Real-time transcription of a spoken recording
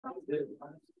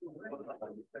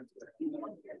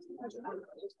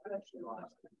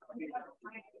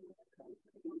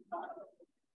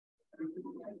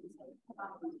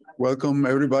Welcome,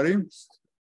 everybody,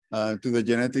 to the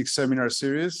genetics seminar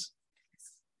series.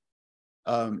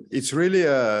 It's really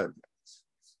a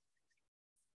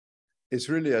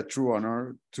true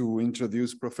honor to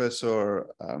introduce Professor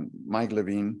Mike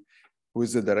Levine, who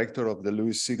is the director of the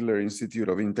Louis Sigler Institute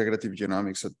of Integrative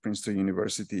Genomics at Princeton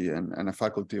University and a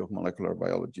faculty of molecular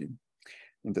biology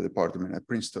in the department at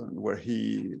Princeton, where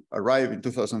he arrived in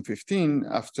 2015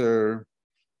 after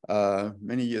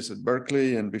many years at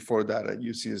Berkeley and before that at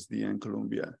UCSD and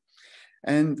Columbia.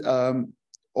 And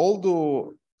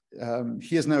although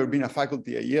he has never been a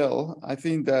faculty at Yale, I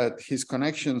think that his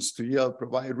connections to Yale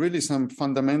provide really some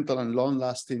fundamental and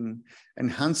long-lasting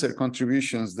enhancer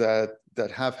contributions that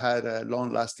have had a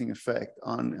long-lasting effect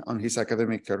on his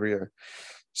academic career.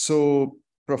 So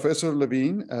Professor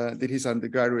Levine did his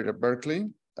undergraduate at Berkeley,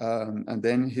 and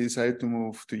then he decided to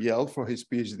move to Yale for his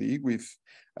PhD with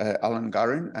Alan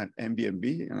Garren at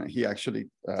MBMB. And he actually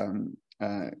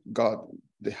got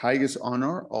the highest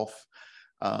honor of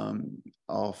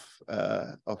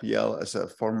Yale as a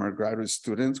former graduate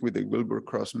student with the Wilbur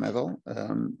Cross Medal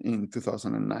in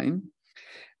 2009.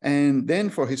 And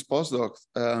then for his postdoc,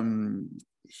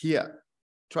 he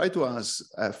tried to ask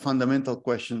a fundamental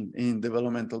question in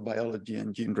developmental biology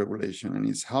and gene regulation, and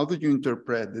it's how do you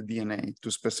interpret the DNA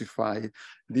to specify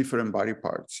different body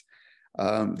parts?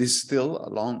 This is still a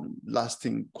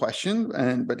long-lasting question,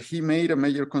 but he made a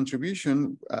major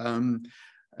contribution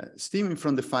stemming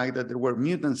from the fact that there were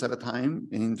mutants at a time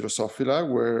in Drosophila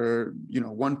where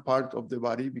one part of the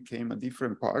body became a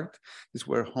different part. These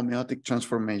were homeotic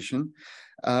transformation,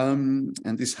 and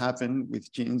this happened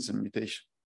with genes and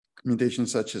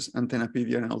mutations such as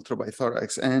antennapedia and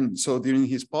ultrabithorax. And so during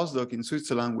his postdoc in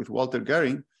Switzerland with Walter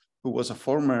Gehring, who was a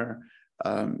former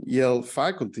Yale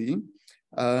faculty,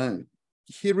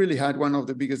 he really had one of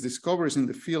the biggest discoveries in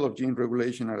the field of gene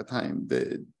regulation at a time,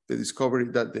 the discovery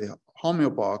that the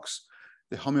homeobox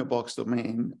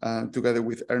domain, together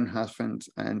with Ernst Haffent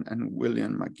and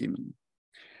William McKinnon.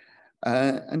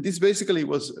 And this basically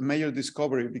was a major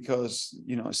discovery because,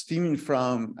 stemming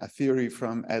from a theory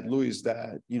from Ed Lewis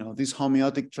that, these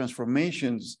homeotic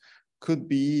transformations could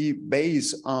be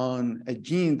based on a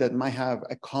gene that might have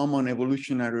a common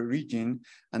evolutionary region,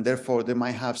 and therefore they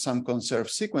might have some conserved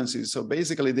sequences. So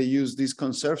basically they use this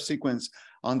conserved sequence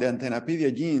on the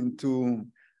antennapedia gene to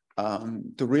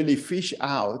really fish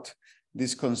out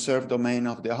this conserved domain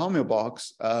of the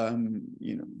homeobox,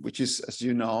 which is, as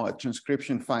you know, a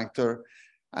transcription factor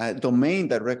domain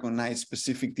that recognizes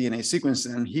specific DNA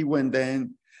sequences. And he went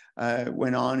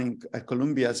on at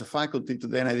Columbia as a faculty to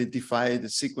then identify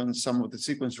some of the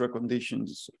sequence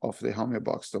recognitions of the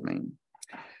homeobox domain.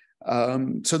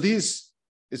 So this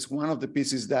is one of the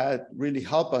pieces that really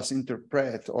help us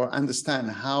interpret or understand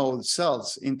how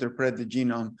cells interpret the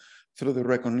genome through the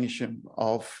recognition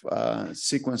of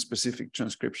sequence-specific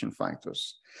transcription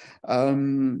factors.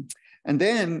 And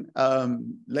then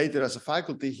later as a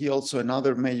faculty, he also,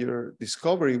 another major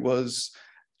discovery was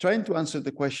trying to answer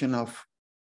the question of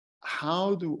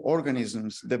how do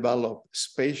organisms develop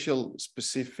spatial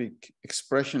specific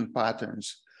expression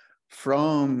patterns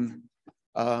from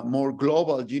more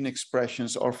global gene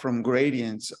expressions or from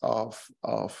gradients of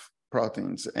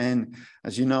proteins. And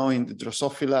as you know, in the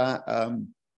Drosophila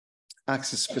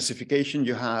axis specification,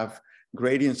 you have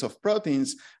gradients of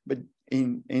proteins, but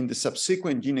in the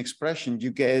subsequent gene expression,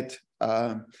 you get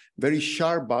very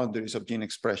sharp boundaries of gene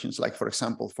expressions, like for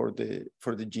example, for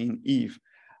the gene Eve,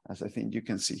 as I think you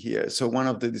can see here. So one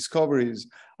of the discoveries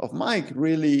of Mike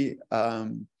really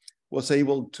was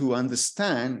able to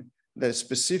understand that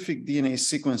specific DNA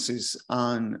sequences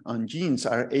on genes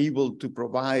are able to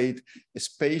provide a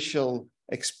spatial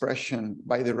expression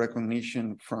by the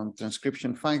recognition from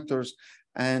transcription factors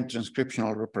and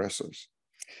transcriptional repressors.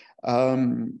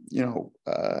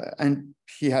 And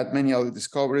he had many other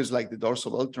discoveries like the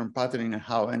dorsal Beltran patterning and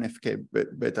how NFK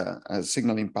beta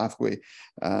signaling pathway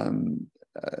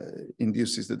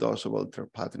induces the dorsal Beltran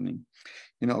patterning.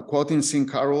 Quoting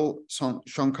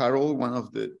Sean Carroll, one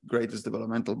of the greatest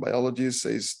developmental biologists,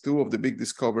 says two of the big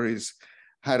discoveries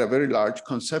had a very large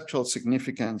conceptual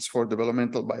significance for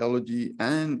developmental biology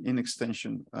and in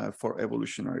extension for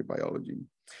evolutionary biology.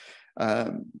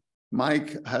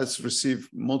 Mike has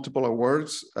received multiple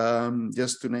awards.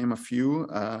 Just to name a few,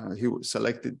 he was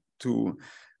selected to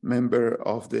member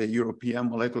of the European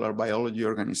Molecular Biology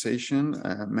Organization,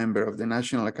 a member of the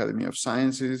National Academy of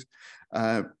Sciences.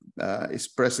 He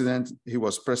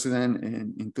was president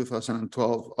in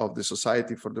 2012 of the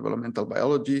Society for Developmental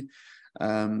Biology,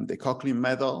 the Coughlin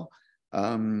Medal,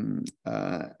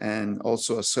 and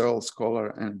also a Searle Scholar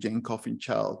and Jane Coffin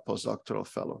Child postdoctoral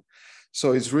fellow.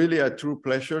 So it's really a true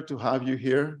pleasure to have you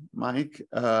here, Mike,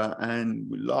 and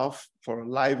we love for a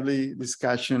lively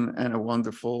discussion and a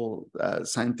wonderful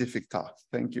scientific talk.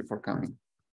 Thank you for coming.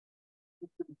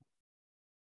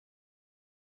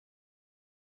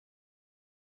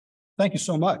 Thank you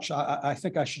so much. I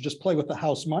think I should just play with the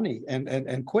house money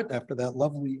and quit after that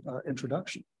lovely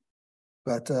introduction.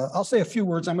 But I'll say a few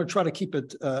words. I'm going to try to keep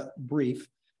it brief.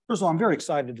 First of all, I'm very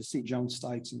excited to see Joan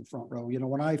Stites in the front row. You know,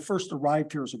 when I first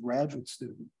arrived here as a graduate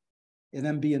student in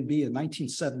MB&B in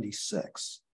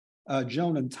 1976,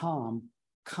 Joan and Tom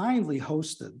kindly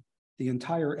hosted the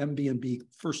entire MB&B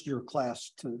first-year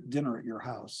class to dinner at your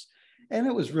house. And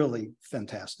it was really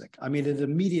fantastic. I mean, it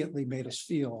immediately made us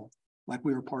feel like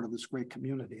we were part of this great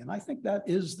community. And I think that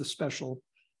is the special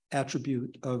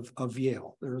attribute of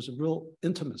Yale. There is a real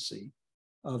intimacy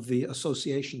of the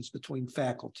associations between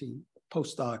faculty,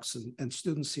 postdocs, and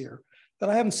students here that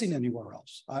I haven't seen anywhere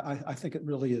else. I think it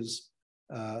really is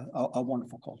a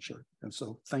wonderful culture. And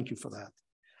so thank you for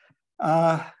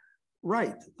that.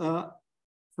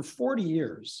 For 40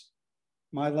 years,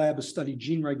 my lab has studied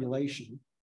gene regulation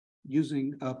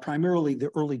using primarily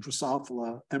the early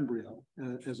Drosophila embryo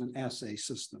as an assay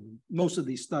system. Most of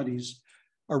these studies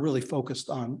are really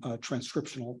focused on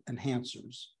transcriptional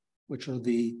enhancers, which are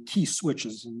the key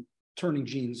switches in turning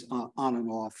genes on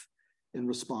and off in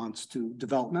response to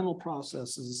developmental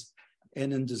processes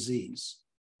and in disease.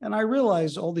 And I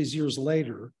realized all these years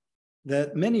later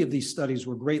that many of these studies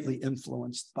were greatly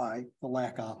influenced by the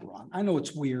lac operon. I know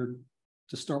it's weird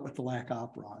to start with the lac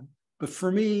operon, but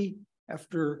for me,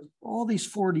 after all these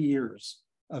 40 years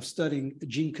of studying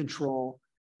gene control,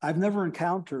 I've never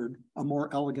encountered a more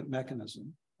elegant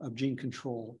mechanism of gene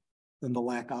control than the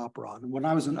lac operon. And when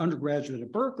I was an undergraduate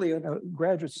at Berkeley and a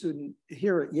graduate student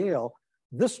here at Yale,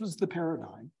 this was the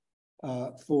paradigm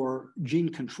for gene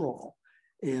control.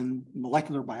 In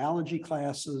molecular biology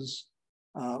classes,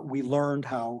 we learned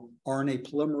how RNA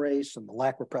polymerase and the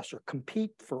lac repressor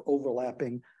compete for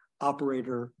overlapping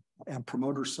operator and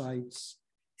promoter sites.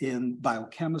 In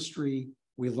biochemistry,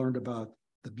 we learned about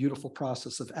the beautiful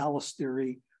process of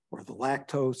allostery, where the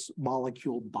lactose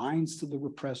molecule binds to the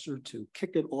repressor to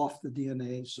kick it off the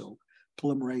DNA so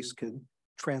polymerase can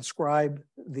transcribe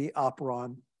the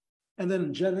operon. And then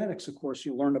in genetics, of course,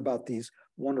 you learn about these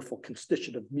wonderful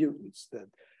constitutive mutants that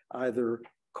either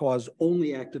cause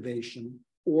only activation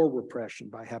or repression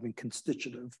by having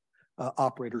constitutive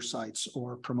operator sites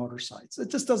or promoter sites.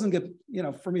 It just doesn't get,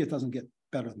 for me, it doesn't get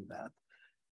better than that.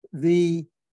 The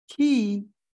key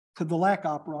to the lac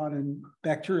operon and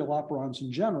bacterial operons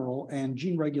in general and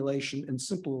gene regulation in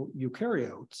simple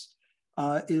eukaryotes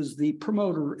is the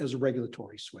promoter as a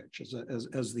regulatory switch,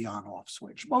 as the on-off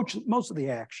switch. Most of the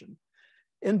action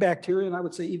in bacteria, and I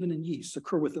would say even in yeast,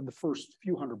 occur within the first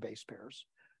few hundred base pairs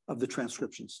of the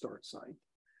transcription start site.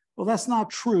 Well, that's not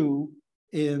true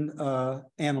in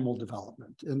animal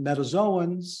development. In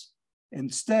metazoans,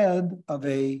 instead of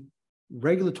a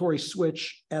regulatory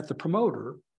switch at the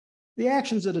promoter, the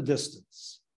action's at a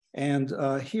distance. And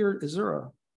here, is there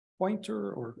a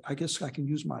pointer? Or I guess I can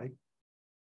use my,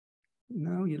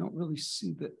 no, you don't really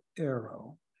see the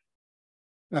arrow.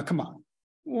 Now, come on.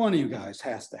 One of you guys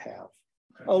has to have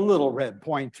a little red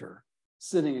pointer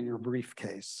sitting in your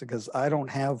briefcase because I don't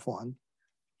have one.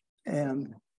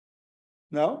 And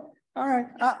no? All right.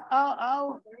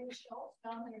 I'll.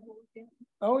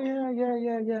 Oh,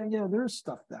 yeah. There's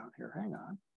stuff down here. Hang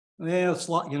on. Yeah, it's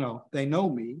locked, they know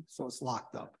me, so it's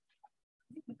locked up.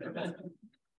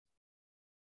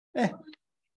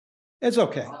 It's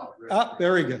okay.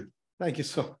 Very good. Thank you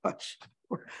so much.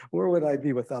 Where would I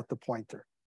be without the pointer?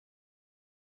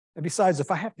 And besides, if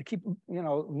I have to keep,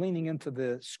 leaning into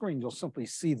the screen, you'll simply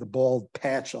see the bald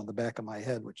patch on the back of my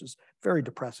head, which is very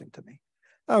depressing to me.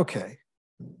 Okay.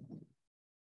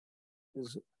 Oh,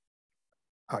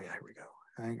 yeah, here we go.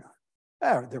 Hang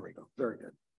on. There we go. Very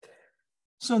good.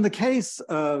 So in the case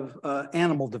of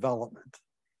animal development,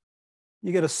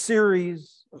 you get a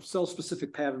series of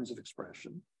cell-specific patterns of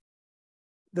expression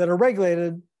that are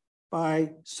regulated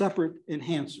by separate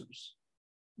enhancers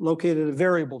located at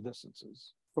variable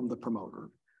distances from the promoter,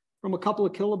 from a couple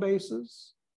of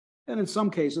kilobases, and in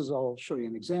some cases, I'll show you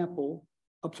an example,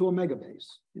 up to a megabase,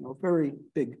 very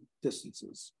big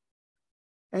distances.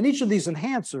 And each of these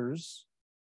enhancers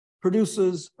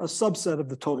produces a subset of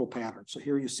the total pattern. So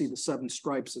here you see the 7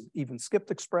 stripes of even skipped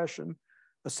expression,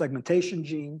 a segmentation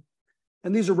gene,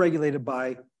 and these are regulated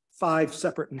by 5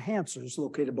 separate enhancers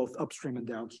located both upstream and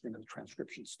downstream of the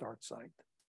transcription start site.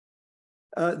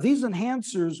 These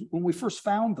enhancers, when we first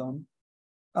found them,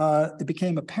 it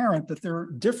became apparent that they're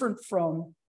different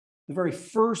from the very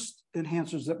first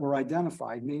enhancers that were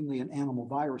identified, mainly in animal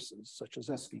viruses, such as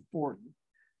SV40.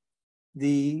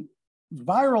 The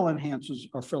viral enhancers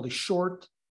are fairly short,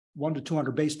 1 to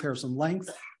 200 base pairs in length,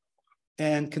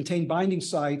 and contain binding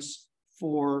sites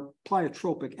for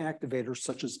pleiotropic activators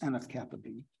such as NF-kappa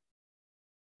B.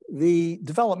 The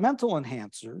developmental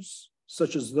enhancers,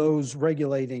 such as those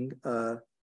regulating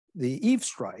the Eve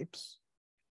stripes,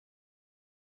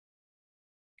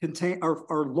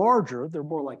 are larger. They're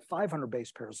more like 500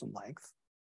 base pairs in length.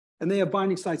 And they have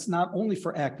binding sites not only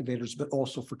for activators, but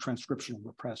also for transcriptional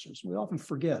repressors. We often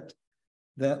forget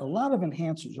that a lot of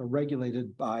enhancers are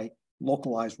regulated by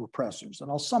localized repressors. And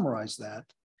I'll summarize that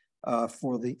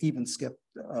for the even skip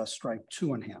stripe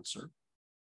 2 enhancer.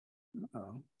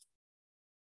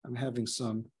 I'm having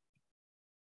some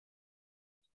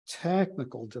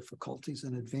technical difficulties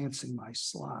in advancing my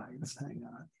slides. Hang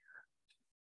on.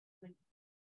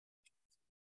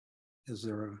 Is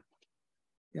there a,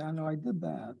 yeah, no, I did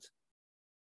that.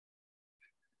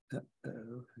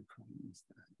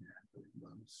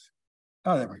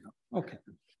 Oh, there we go. Okay.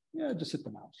 Yeah, just hit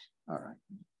the mouse. All right.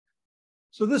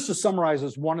 So this just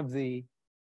summarizes one of the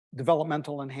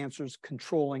developmental enhancers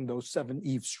controlling those 7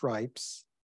 Eve stripes.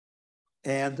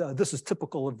 And this is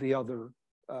typical of the other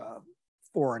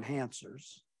 4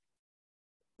 enhancers.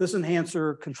 This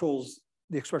enhancer controls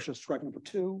the expression of stripe number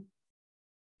 2.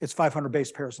 It's 500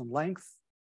 base pairs in length.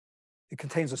 It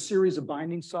contains a series of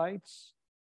binding sites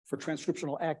for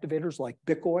transcriptional activators like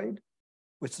bicoid,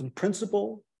 which in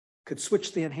principle could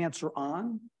switch the enhancer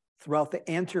on throughout the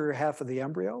anterior half of the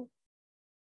embryo.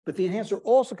 But the enhancer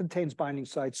also contains binding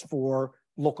sites for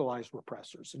localized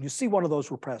repressors. And you see one of those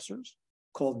repressors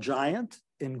called giant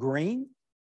in green.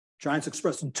 Giant's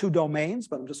expressed in 2 domains,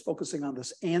 but I'm just focusing on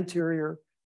this anterior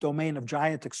domain of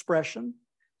giant expression.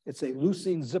 It's a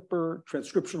leucine zipper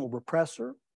transcriptional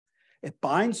repressor. It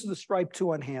binds to the stripe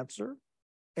 2 enhancer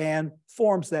and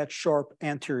forms that sharp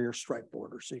anterior stripe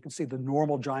border. So you can see the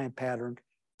normal giant pattern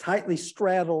tightly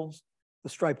straddles the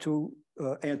stripe 2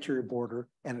 anterior border,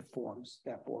 and it forms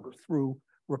that border through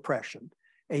repression.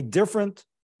 A different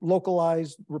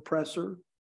localized repressor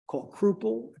called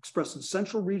crouple, expressed in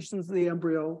central regions of the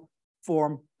embryo,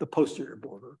 form the posterior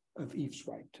border of Eve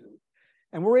stripe 2.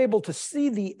 And we're able to see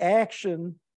the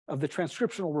action of the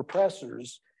transcriptional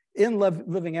repressors in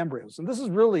living embryos. And this is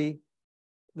really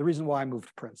the reason why I moved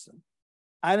to Princeton.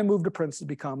 I didn't move to Princeton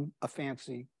to become a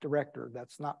fancy director.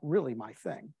 That's not really my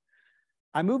thing.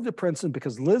 I moved to Princeton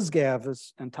because Liz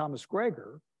Gavis and Thomas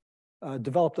Greger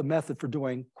developed a method for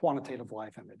doing quantitative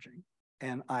live imaging.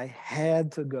 And I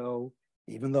had to go,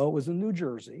 even though it was in New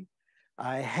Jersey,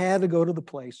 I had to go to the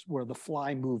place where the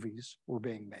Fly movies were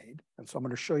being made. And so I'm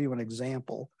going to show you an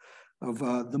example of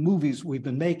the movies we've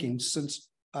been making since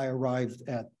I arrived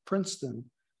at Princeton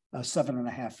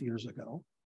 7.5 years ago.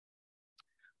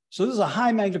 So this is a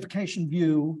high magnification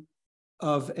view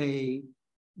of a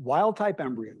wild type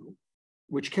embryo,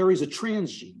 which carries a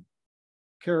transgene,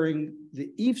 carrying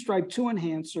the Eve stripe 2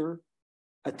 enhancer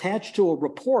attached to a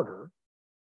reporter,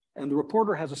 and the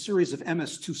reporter has a series of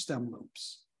MS2 stem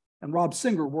loops. And Rob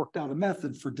Singer worked out a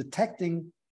method for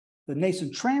detecting the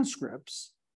nascent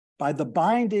transcripts by the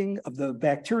binding of the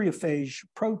bacteriophage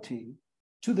protein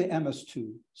to the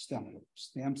MS2 stem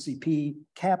loops, the MCP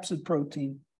capsid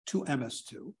protein to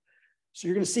MS2. So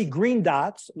you're going to see green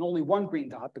dots, and only one green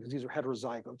dot, because these are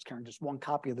heterozygotes carrying just one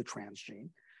copy of the transgene.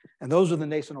 And those are the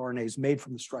nascent RNAs made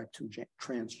from the stripe 2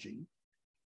 transgene.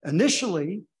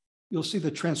 Initially, you'll see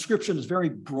the transcription is very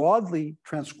broadly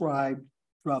transcribed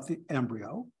throughout the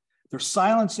embryo. They're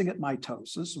silencing at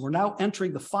mitosis. We're now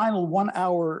entering the final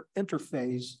 1-hour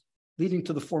interphase, leading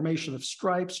to the formation of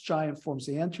stripes. Giant forms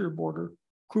the anterior border,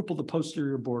 crouple the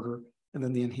posterior border, and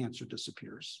then the enhancer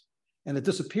disappears. And it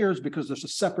disappears because there's a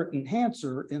separate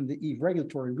enhancer in the Eve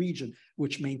regulatory region,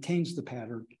 which maintains the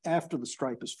pattern after the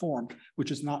stripe is formed, which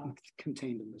is not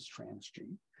contained in this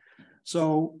transgene.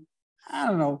 So I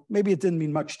don't know, maybe it didn't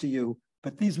mean much to you,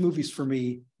 but these movies for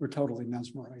me were totally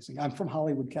mesmerizing. I'm from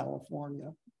Hollywood,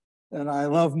 California, and I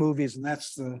love movies, and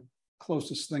that's the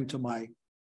closest thing to my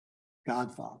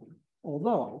godfather.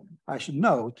 Although I should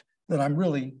note that I'm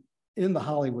really in the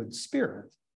Hollywood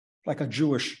spirit, like a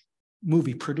Jewish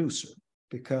movie producer,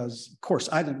 because of course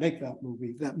I didn't make that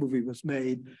movie. That movie was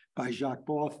made by Jacques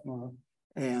Bothma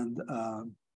and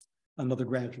another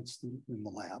graduate student in the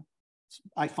lab.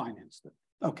 I financed it.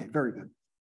 Okay, very good.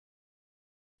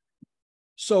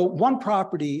 So one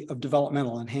property of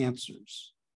developmental enhancers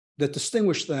that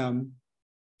distinguish them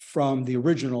from the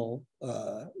original,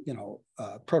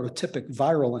 prototypic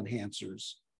viral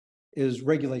enhancers is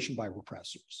regulation by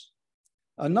repressors.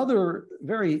 Another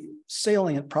very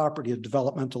salient property of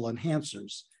developmental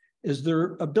enhancers is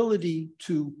their ability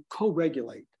to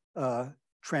co-regulate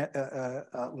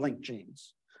linked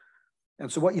genes.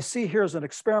 And so what you see here is an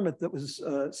experiment that was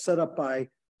set up by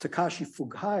Takashi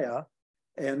Fukahaya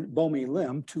and Bomi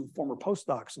Lim, two former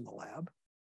postdocs in the lab.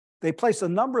 They placed a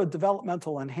number of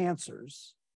developmental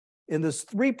enhancers in this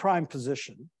 3'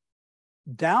 position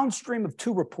downstream of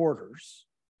 2 reporters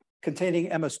containing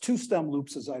MS2 stem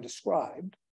loops, as I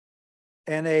described,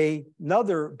 and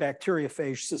another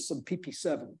bacteriophage system,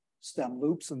 PP7 stem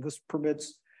loops, and this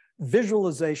permits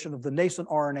visualization of the nascent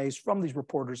RNAs from these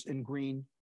reporters in green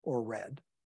or red.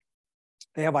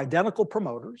 They have identical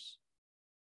promoters,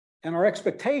 and our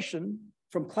expectation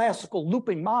from classical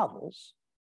looping models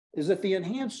is that the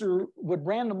enhancer would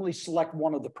randomly select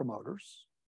one of the promoters,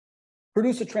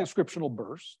 produce a transcriptional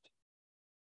burst,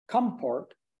 come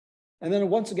apart, and then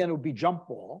once again, it would be jump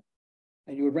ball,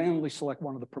 and you would randomly select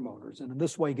one of the promoters. And in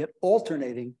this way, get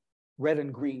alternating red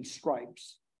and green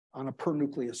stripes on a per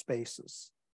nucleus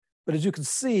basis. But as you can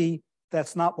see,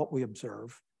 that's not what we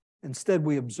observe. Instead,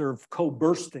 we observe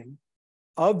co-bursting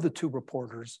of the 2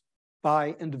 reporters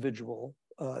by individual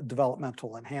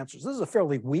developmental enhancers. This is a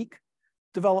fairly weak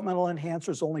developmental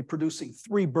enhancer, it's only producing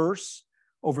 3 bursts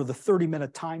over the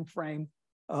 30-minute time frame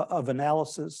of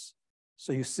analysis.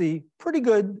 So you see pretty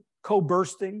good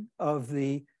co-bursting of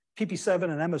the PP7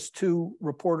 and MS2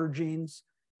 reporter genes,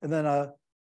 and then a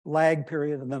lag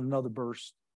period, and then another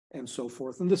burst, and so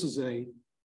forth. And this is a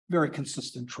very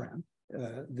consistent trend.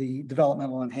 The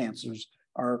developmental enhancers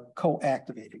are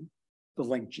co-activating the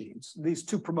linked genes. These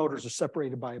 2 promoters are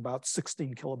separated by about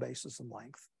 16 kilobases in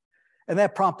length. And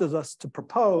that prompted us to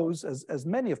propose, as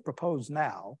many have proposed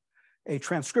now, a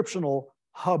transcriptional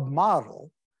hub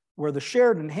model where the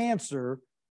shared enhancer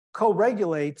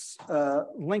co-regulates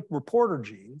linked reporter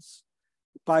genes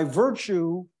by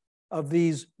virtue of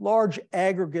these large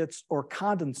aggregates or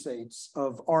condensates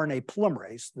of RNA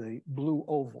polymerase, the blue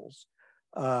ovals,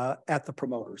 at the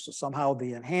promoter. So somehow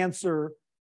the enhancer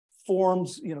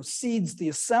forms, seeds the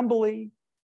assembly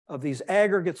of these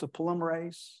aggregates of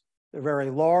polymerase. They're very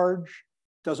large,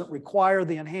 doesn't require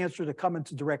the enhancer to come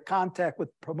into direct contact with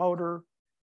the promoter.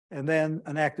 And then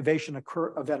an activation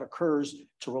event occurs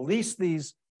to release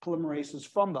these polymerases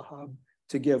from the hub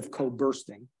to give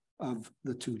co-bursting of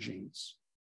the 2 genes.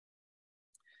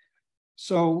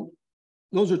 So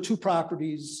those are 2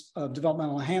 properties of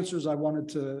developmental enhancers I wanted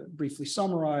to briefly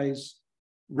summarize: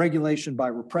 regulation by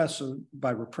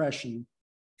repression,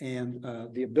 and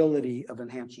the ability of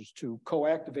enhancers to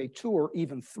co-activate 2 or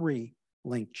even 3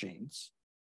 linked genes.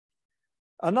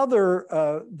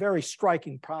 Another very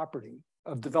striking property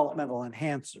of developmental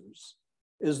enhancers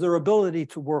is their ability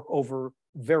to work over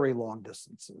very long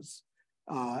distances.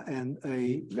 And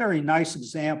a very nice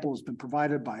example has been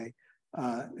provided by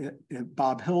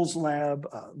Bob Hill's lab.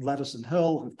 Lettuce and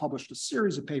Hill have published a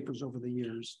series of papers over the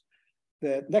years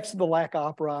that, next to the lac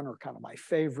operon, are kind of my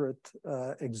favorite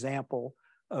example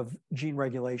of gene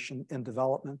regulation in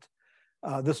development.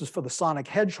 This is for the sonic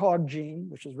hedgehog gene,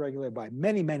 which is regulated by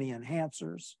many, many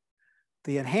enhancers.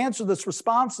 The enhancer that's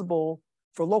responsible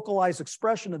for localized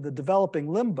expression of the developing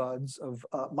limb buds of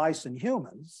mice and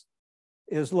humans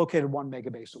is located 1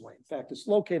 megabase away. In fact, it's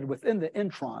located within the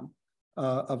intron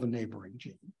of a neighboring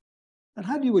gene. And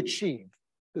how do you achieve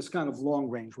this kind of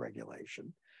long-range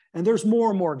regulation? And there's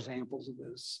more and more examples of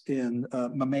this in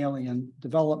mammalian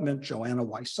development. Joanna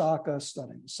Wysocka,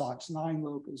 studying the SOX9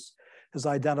 locus, has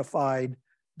identified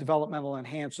developmental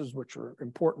enhancers which are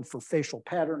important for facial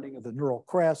patterning of the neural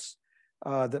crests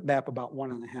that map about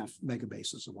 1.5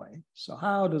 megabases away. So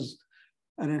how does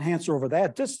an enhancer over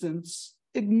that distance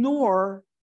ignore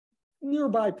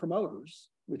nearby promoters,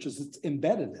 which is it's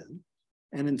embedded in,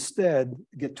 and instead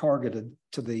get targeted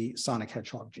to the sonic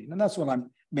hedgehog gene? And that's what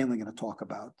I'm mainly going to talk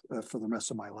about for the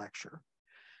rest of my lecture.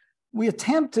 We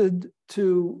attempted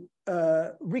to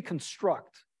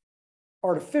reconstruct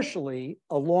artificially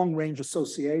a long-range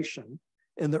association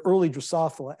in the early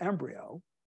Drosophila embryo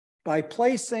by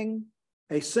placing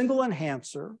a single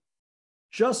enhancer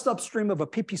just upstream of a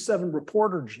PP7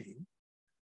 reporter gene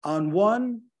on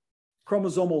 1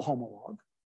 chromosomal homolog,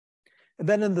 and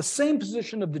then in the same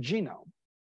position of the genome,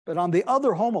 but on the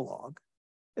other homolog,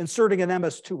 inserting an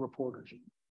MS2 reporter gene.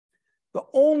 The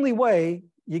only way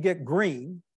you get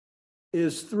green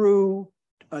is through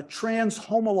a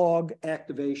trans-homolog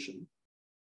activation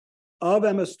of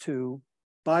MS2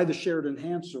 by the shared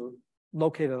enhancer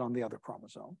located on the other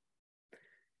chromosome.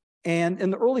 And in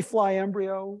the early fly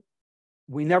embryo,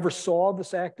 we never saw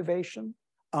this activation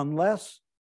unless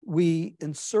we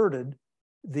inserted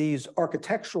these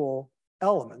architectural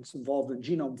elements involved in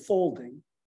genome folding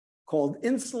called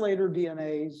insulator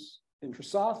DNAs in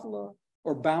Drosophila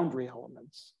or boundary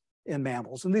elements in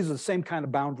mammals. And these are the same kind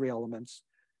of boundary elements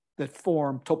that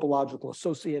form topological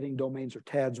associating domains or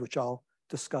TADs, which I'll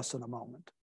discuss in a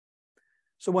moment.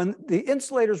 So when the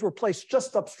insulators were placed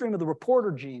just upstream of the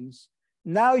reporter genes,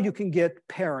 now you can get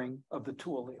pairing of the two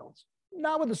alleles.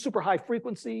 Not with a super high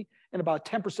frequency, in about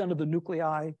 10% of the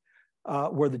nuclei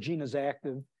where the gene is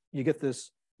active, you get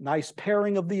this nice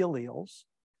pairing of the alleles,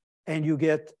 and you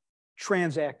get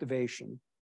transactivation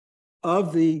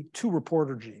of the two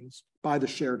reporter genes by the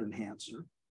shared enhancer.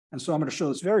 And so I'm going to show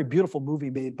this very beautiful movie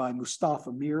made by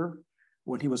Mustafa Mir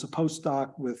when he was a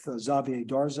postdoc with Xavier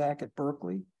Darzak at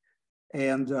Berkeley.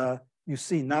 And you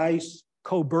see nice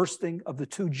co-bursting of the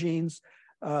two genes.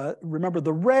 Remember,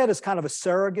 the red is kind of a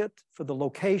surrogate for the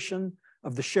location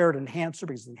of the shared enhancer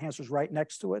because the enhancer is right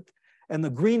next to it. And the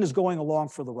green is going along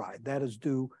for the ride. That is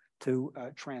due to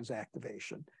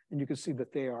transactivation. And you can see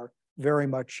that they are very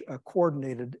much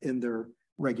coordinated in their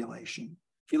regulation.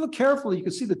 If you look carefully, you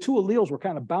can see the two alleles were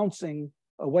kind of bouncing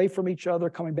away from each other,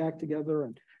 coming back together.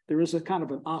 And there is a kind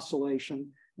of an oscillation.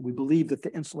 We believe that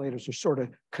the insulators are sort of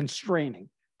constraining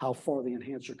how far the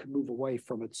enhancer can move away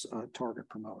from its target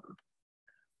promoter.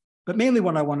 But mainly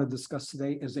what I want to discuss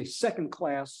today is a second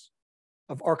class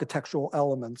of architectural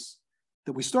elements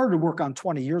that we started to work on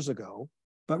 20 years ago,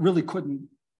 but really couldn't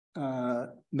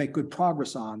make good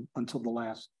progress on until the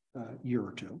last year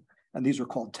or two. And these are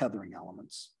called tethering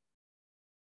elements.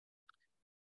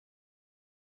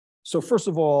 So first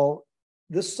of all,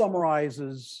 this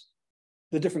summarizes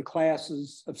the different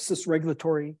classes of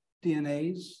cis-regulatory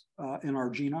DNAs in our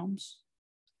genomes.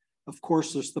 Of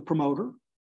course, there's the promoter,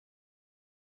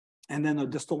 and then a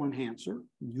distal enhancer.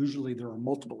 Usually there are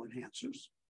multiple enhancers.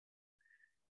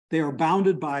 They are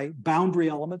bounded by boundary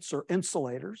elements or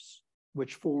insulators,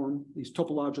 which form these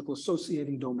topological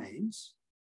associating domains.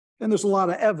 And there's a lot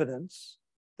of evidence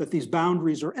that these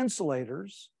boundaries or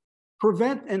insulators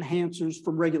prevent enhancers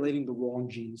from regulating the wrong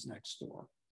genes next door.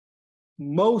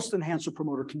 Most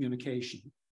enhancer-promoter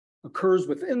communication occurs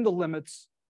within the limits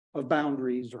of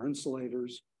boundaries or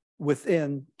insulators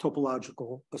within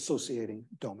topological associating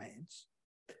domains.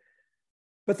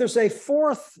 But there's a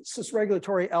fourth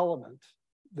cis-regulatory element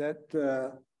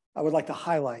that I would like to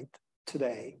highlight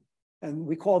today, and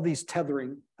we call these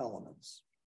tethering elements.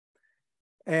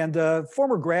 And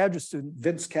former graduate student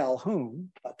Vince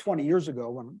Calhoun, about 20 years ago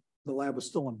when the lab was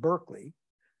still in Berkeley,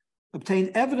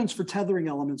 obtained evidence for tethering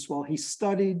elements while he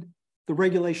studied the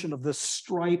regulation of the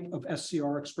stripe of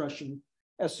SCR expression.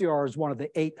 SCR is one of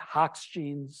the 8 Hox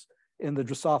genes in the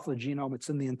Drosophila genome. It's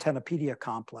in the antennapedia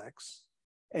complex.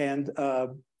 And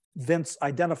Vince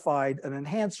identified an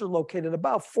enhancer located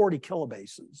about 40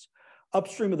 kilobases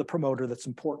upstream of the promoter that's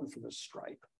important for this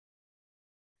stripe.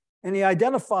 And he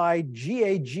identified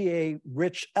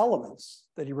GA-GA-rich elements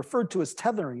that he referred to as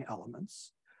tethering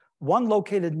elements, one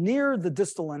located near the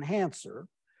distal enhancer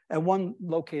and one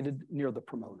located near the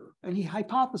promoter. And he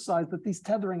hypothesized that these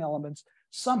tethering elements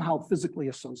somehow physically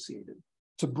associated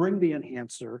to bring the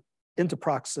enhancer into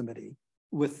proximity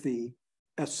with the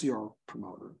SCR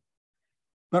promoter.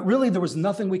 But really, there was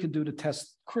nothing we could do to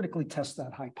critically test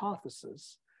that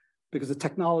hypothesis because the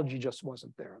technology just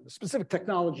wasn't there. The specific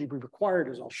technology we required,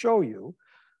 as I'll show you,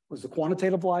 was the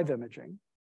quantitative live imaging.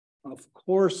 Of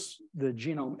course, the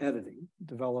genome editing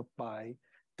developed by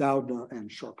Doudna and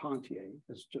Charpentier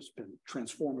has just been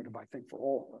transformative, I think, for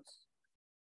all of us.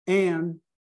 And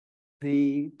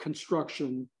the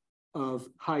construction of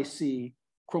high-C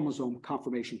chromosome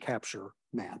conformation capture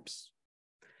maps.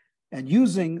 And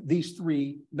using these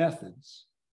three methods,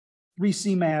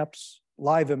 3C maps,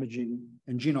 live imaging,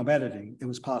 and genome editing, it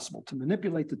was possible to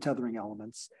manipulate the tethering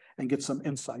elements and get some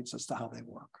insights as to how they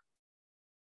work.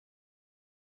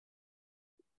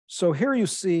 So here you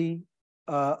see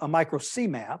a micro C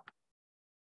map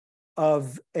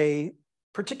of a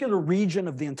particular region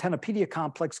of the antennapedia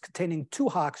complex containing 2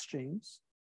 Hox genes,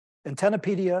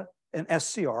 antennapedia and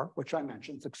SCR, which I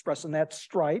mentioned, it's expressed in that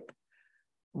stripe,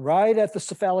 right at the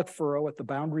cephalic furrow at the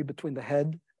boundary between the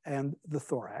head and the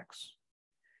thorax.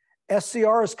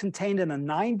 SCR is contained in a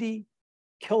 90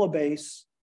 kilobase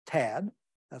TAD.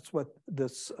 That's what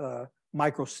this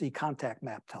micro C contact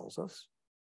map tells us.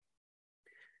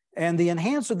 And the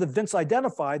enhancer that Vince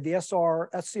identified, the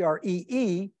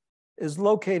SCR-EE, is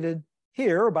located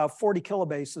here, about 40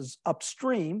 kilobases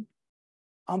upstream,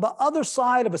 on the other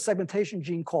side of a segmentation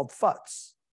gene called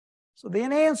FUTS. So the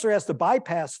enhancer has to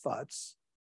bypass FUTS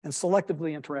and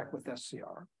selectively interact with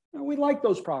SCR. And we like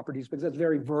those properties because that's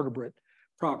very vertebrate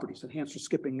properties. Enhancer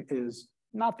skipping is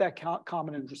not that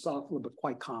common in Drosophila, but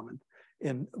quite common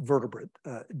in vertebrate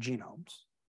genomes.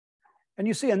 And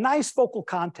you see a nice focal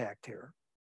contact here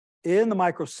in the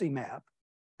micro-C map,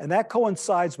 and that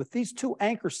coincides with these two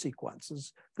anchor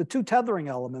sequences, the two tethering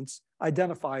elements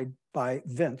identified by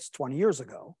Vince 20 years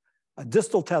ago, a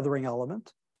distal tethering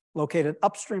element located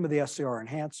upstream of the SCR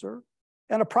enhancer,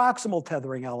 and a proximal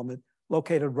tethering element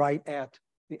located right at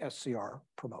the SCR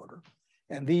promoter.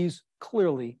 And these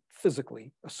clearly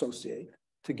physically associate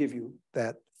to give you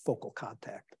that focal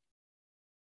contact.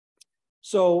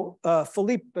 So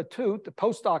Philippe Batut, the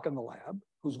postdoc in the lab,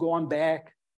 who's gone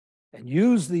back and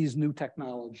used these new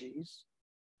technologies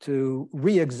to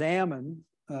re-examine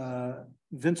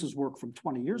Vince's work from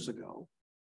 20 years ago,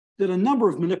 did a number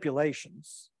of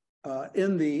manipulations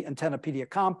in the antennapedia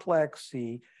complex.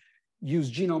 He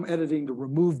used genome editing to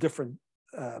remove different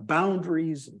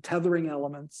boundaries and tethering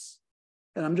elements.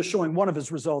 And I'm just showing one of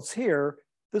his results here.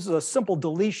 This is a simple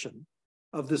deletion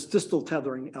of this distal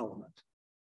tethering element.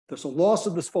 There's a loss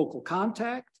of this focal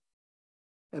contact.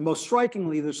 And most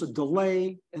strikingly, there's a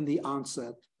delay in the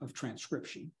onset of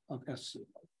transcription of SCR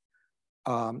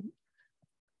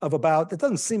of about, it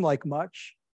doesn't seem like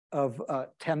much, of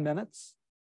 10 minutes.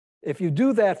 If you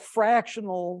do that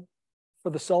fractional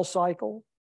for the cell cycle,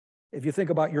 if you think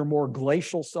about your more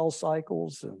glacial cell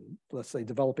cycles and let's say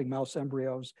developing mouse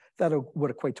embryos, that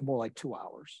would equate to more like 2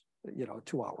 hours, you know, a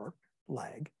 2-hour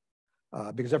lag,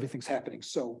 because everything's happening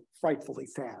so frightfully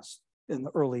fast in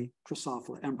the early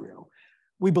Drosophila embryo.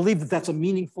 We believe that that's a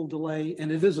meaningful delay,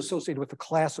 and it is associated with the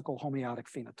classical homeotic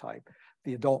phenotype.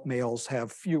 The adult males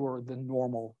have fewer than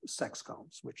normal sex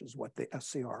cones, which is what the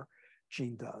SCR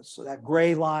gene does. So that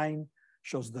gray line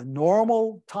shows the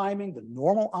normal timing, the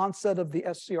normal onset of the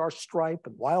SCR stripe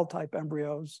and wild type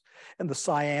embryos, and the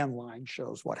cyan line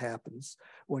shows what happens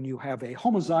when you have a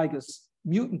homozygous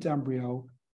mutant embryo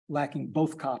lacking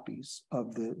both copies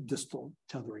of the distal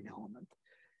tethering element.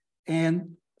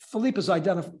 And Philippe has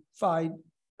identified,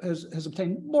 has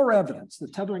obtained more evidence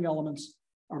that tethering elements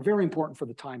are very important for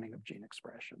the timing of gene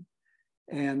expression.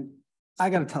 And I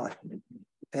got to tell you,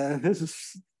 this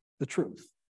is the truth.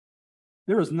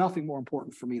 There is nothing more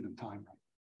important for me than time.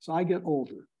 So I get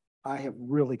older, I have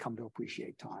really come to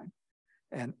appreciate time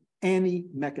and any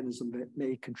mechanism that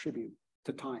may contribute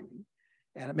to timing.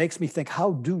 And it makes me think,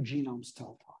 how do genomes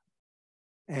tell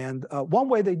time? And one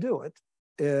way they do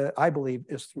it, I believe,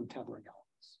 is through tethering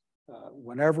elements.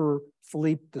 Whenever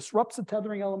Philippe disrupts the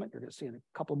tethering element, you're going to see in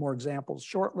a couple more examples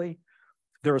shortly,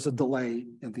 there is a delay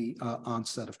in the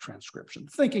onset of transcription.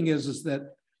 The thinking is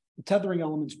that the tethering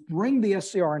elements bring the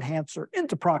SCR enhancer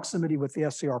into proximity with the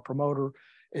SCR promoter.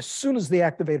 As soon as the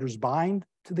activators bind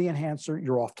to the enhancer,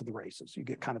 you're off to the races. You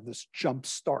get kind of this jump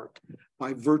start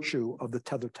by virtue of the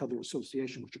tether-tether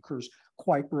association, which occurs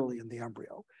quite early in the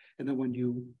embryo. And then when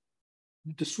you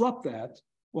disrupt that,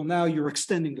 well, now you're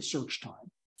extending the search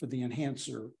time for the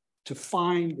enhancer to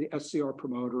find the SCR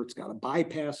promoter. It's got to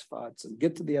bypass FUDs and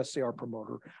get to the SCR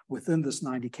promoter within this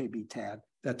 90 kb TAD.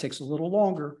 That takes a little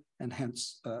longer, and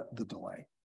hence the delay.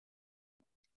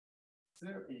 Is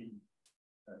there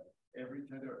every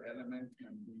tether element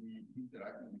can be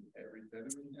interacting with every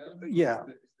tethering element? Yeah. Is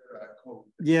there a code?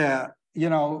 Yeah. You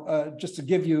know, just to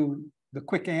give you the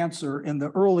quick answer, in the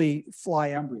early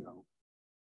fly embryo,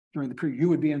 during the period you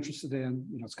would be interested in,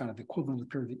 you know, it's kind of the equivalent of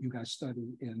the period that you guys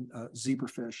study in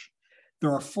zebrafish,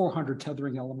 there are 400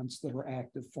 tethering elements that are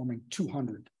active, forming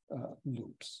 200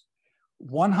 loops.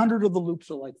 100 of the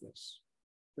loops are like this.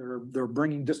 They're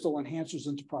bringing distal enhancers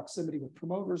into proximity with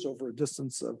promoters over a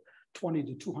distance of 20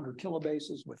 to 200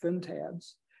 kilobases within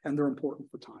TADs, and they're important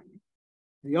for timing.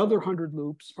 The other 100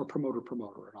 loops are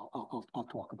promoter-promoter, and I'll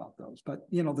talk about those. But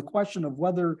you know, the question of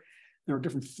whether there are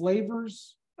different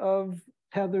flavors of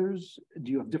tethers,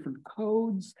 do you have different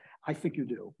codes? I think you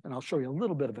do, and I'll show you a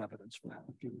little bit of evidence for that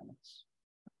in a few minutes.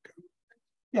 Okay.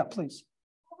 Yeah, please.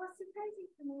 It was surprising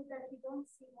to me that you don't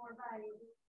see more variety.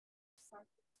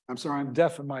 I'm sorry, I'm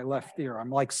deaf in my left ear. I'm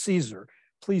like Caesar.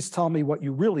 Please tell me what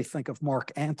you really think of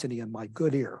Mark Antony in my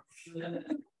good ear.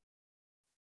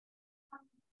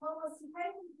 What was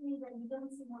surprising to me that you don't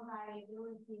see more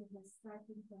variability in the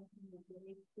starting point of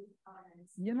the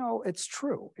patterns. You know, it's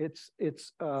true.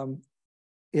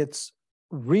 It's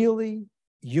really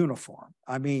uniform.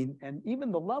 I mean, and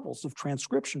even the levels of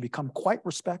transcription become quite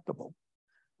respectable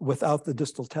without the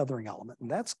distal tethering element. And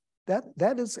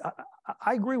that is,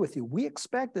 I agree with you. We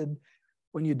expected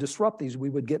when you disrupt these, we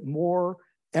would get more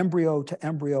embryo to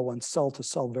embryo and cell to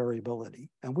cell variability.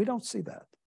 And we don't see that.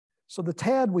 So the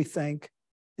TAD, we think,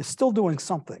 is still doing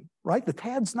something, right? The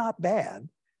TAD's not bad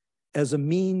as a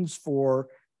means for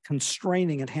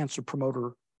constraining enhancer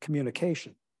promoter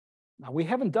communication. Now, we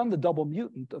haven't done the double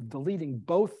mutant of deleting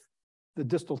both the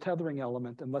distal tethering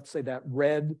element, and let's say that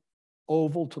red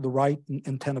oval to the right in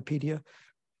Antennapedia,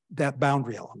 that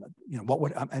boundary element, you know, what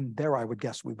would, and there I would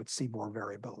guess we would see more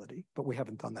variability, but we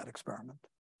haven't done that experiment.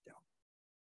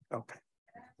 Yeah. Okay.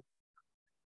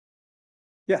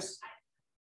 Yes.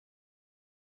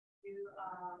 You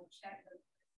check the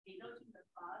needle to the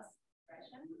class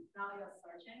expression. Now you're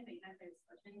searching, the interface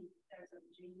searching, there's a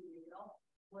gene needle.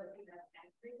 Would be that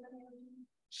activate the gene?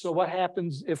 So what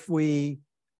happens if we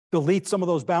delete some of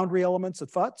those boundary elements at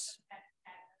FUTS?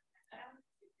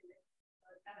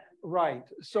 Right.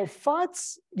 So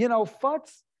FUTS, you know,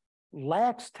 FUTS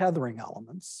lacks tethering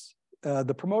elements.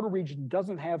 The promoter region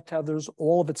doesn't have tethers.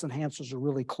 All of its enhancers are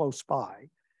really close by.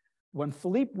 When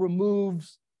Philippe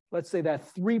removes, let's say,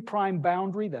 that 3'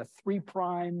 boundary, that 3'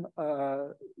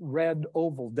 red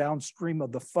oval downstream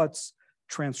of the FUTS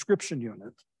transcription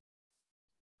unit,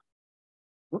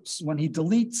 when he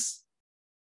deletes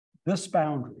this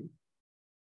boundary,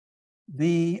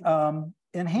 the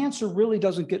enhancer really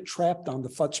doesn't get trapped on the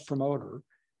FUTS promoter.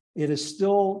 It is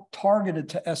still targeted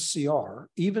to SCR,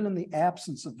 even in the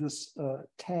absence of this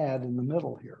TAD in the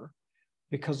middle here,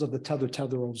 because of the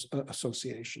tether-tether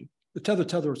association. The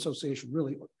tether-tether association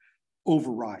really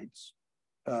overrides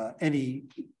any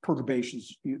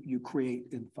perturbations you create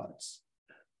in FUTS.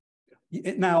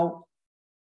 Now,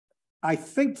 I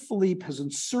think Philippe has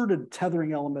inserted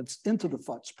tethering elements into the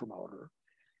FUTS promoter,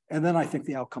 and then I think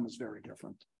the outcome is very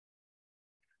different.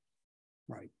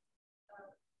 Right.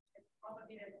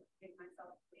 Probably didn't make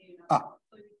myself clear enough.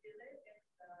 So you did it if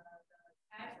the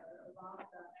tether around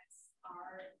the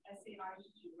SCRG,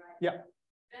 right? Yeah.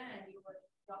 Then your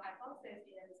hypothesis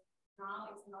is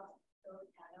now it's not so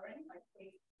tethering, like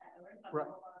free tethering, but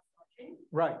right. more searching.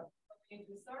 Right. But when you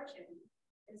do searching,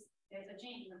 there's a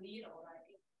gene in the middle, right?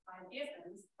 By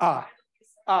distance.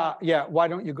 Yeah. Why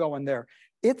don't you go in there?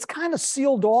 It's kind of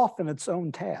sealed off in its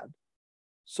own TAD.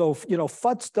 So, you know,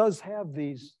 FUTS does have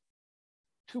these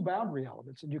 2 boundary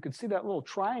elements, and you can see that little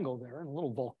triangle there and a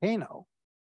little volcano.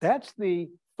 That's the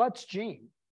FUTS gene,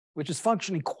 which is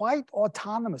functioning quite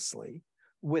autonomously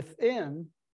within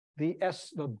the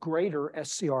greater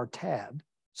SCR TAD,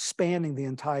 spanning the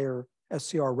entire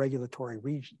SCR regulatory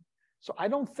region. So I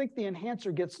don't think the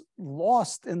enhancer gets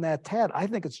lost in that TAD. I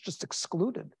think it's just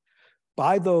excluded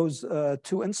by those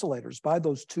 2 insulators, by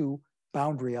those 2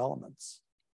 boundary elements.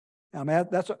 I mean,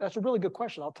 that's a really good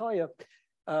question. I'll tell you,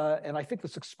 and I think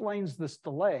this explains this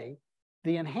delay.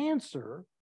 The enhancer,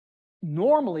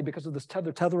 normally because of this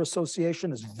tether-tether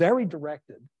association, is very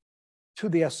directed to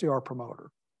the SCR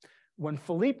promoter. When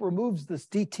Philippe removes this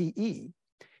DTE,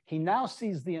 he now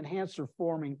sees the enhancer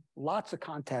forming lots of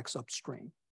contacts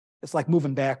upstream. It's like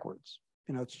moving backwards.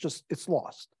 You know, it's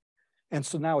lost. And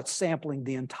so now it's sampling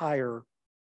the entire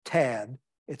TAD.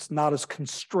 It's not as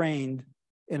constrained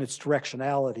in its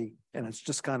directionality, and it's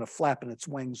just kind of flapping its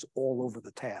wings all over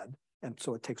the TAD. And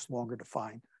so it takes longer to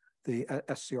find the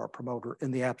SCR promoter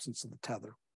in the absence of the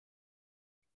tether.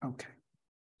 Okay.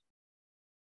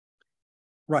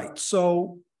 Right,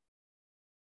 so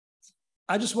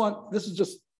this is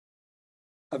just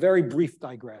a very brief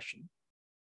digression.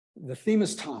 The theme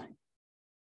is time.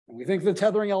 And we think the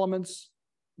tethering elements,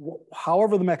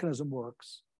 however the mechanism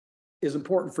works, is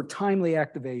important for timely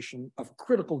activation of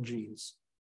critical genes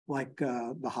like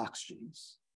the Hox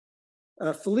genes.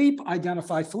 Philippe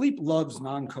loves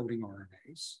non-coding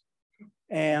RNAs.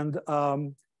 And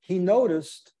he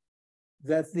noticed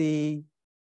that the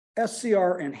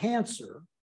SCR enhancer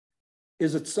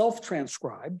is itself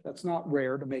transcribed. That's not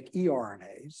rare to make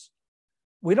eRNAs.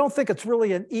 We don't think it's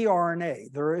really an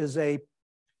eRNA. There is a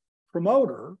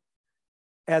promoter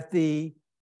at the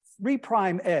 3'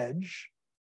 edge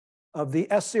of the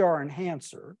SCR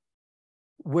enhancer,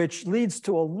 which leads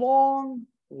to a long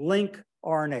link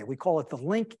RNA. We call it the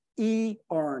link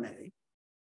eRNA.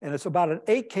 And it's about an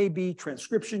 8 kb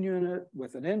transcription unit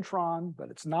with an intron, but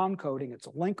it's non-coding. It's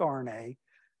a link RNA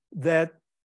that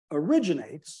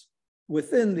originates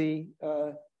within the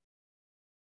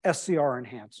SCR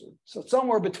enhancer. So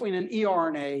somewhere between an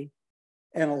eRNA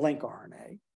and a link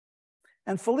RNA.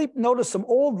 And Philippe noticed some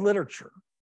old literature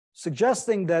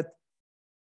suggesting that,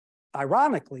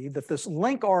 ironically, that this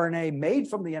link RNA made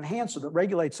from the enhancer that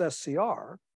regulates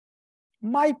SCR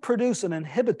might produce an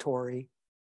inhibitory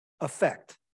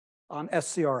effect on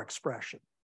SCR expression.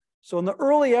 So in the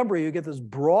early embryo, you get this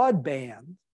broad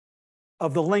band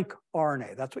of the link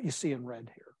RNA. That's what you see in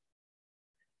red here.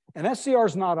 And SCR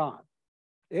is not on.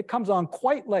 It comes on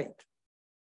quite late.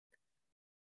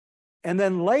 And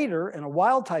then later, in a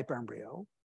wild type embryo,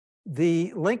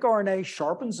 the link RNA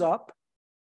sharpens up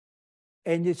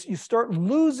and you start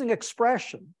losing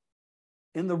expression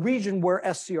in the region where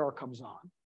SCR comes on.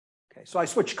 Okay, so I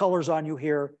switch colors on you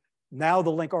here. Now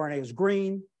the link RNA is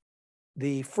green.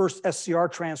 The first SCR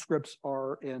transcripts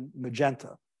are in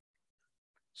magenta.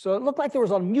 So it looked like there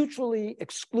was a mutually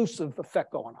exclusive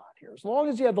effect going on here. As long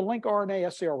as you had the link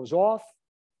RNA, SCR was off.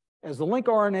 As the link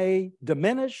RNA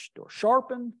diminished or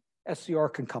sharpened, SCR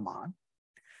can come on.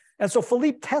 And so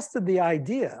Philippe tested the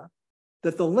idea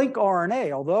that the link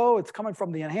RNA, although it's coming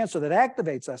from the enhancer that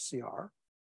activates SCR,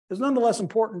 is nonetheless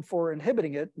important for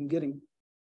inhibiting it and getting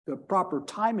the proper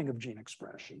timing of gene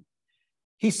expression.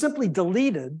 He simply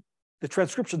deleted the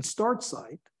transcription start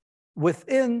site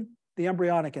within the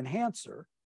embryonic enhancer,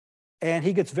 and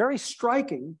he gets very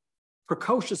striking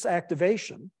precocious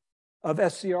activation of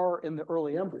SCR in the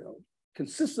early embryo,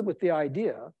 consistent with the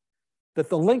idea that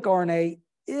the link RNA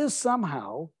is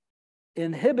somehow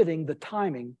inhibiting the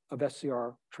timing of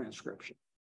SCR transcription.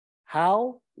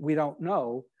 How? We don't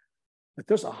know, but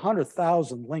there's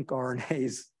 100,000 link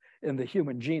RNAs in the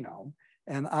human genome,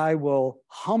 and I will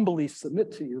humbly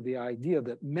submit to you the idea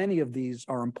that many of these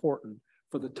are important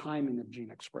for the timing of gene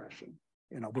expression,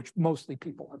 which mostly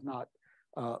people have not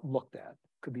looked at.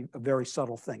 Could be a very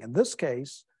subtle thing. In this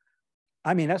case,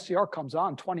 I mean, SCR comes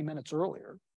on 20 minutes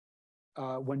earlier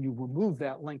when you remove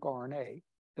that link RNA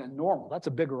than normal. That's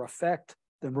a bigger effect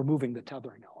than removing the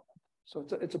tethering element. So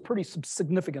it's a pretty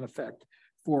significant effect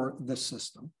for this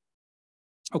system.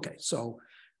 Okay, so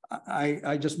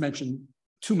I just mentioned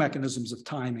two mechanisms of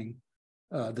timing,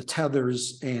 the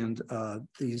tethers and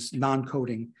these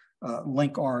non-coding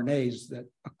link RNAs that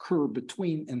occur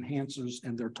between enhancers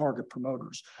and their target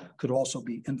promoters could also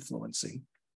be influencing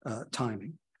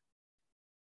timing.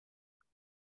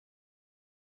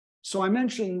 So I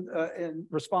mentioned in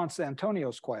response to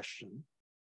Antonio's question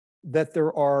that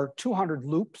there are 200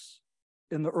 loops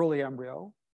in the early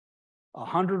embryo.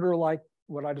 100 are like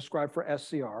what I described for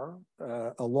SCR,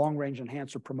 a long-range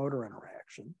enhancer-promoter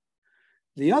interaction.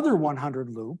 The other 100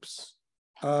 loops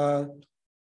are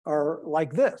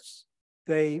like this.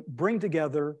 They bring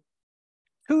together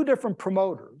two different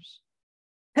promoters,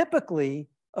 typically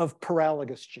of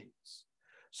paralogous genes.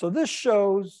 So this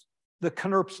shows the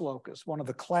Knirps locus, one of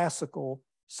the classical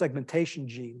segmentation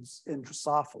genes in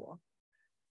Drosophila.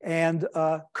 And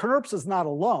Knirps is not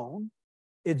alone.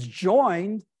 It's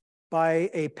joined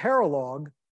by a paralog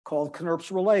called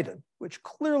Knirps related, which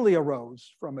clearly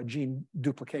arose from a gene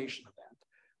duplication event,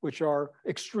 which are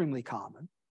extremely common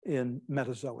in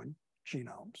metazoan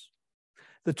genomes.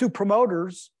 The two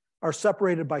promoters are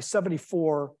separated by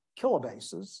 74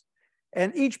 kilobases,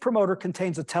 and each promoter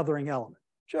contains a tethering element,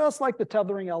 just like the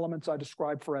tethering elements I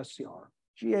described for SCR.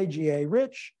 GA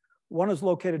rich, one is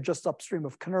located just upstream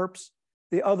of Knirps,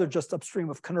 the other just upstream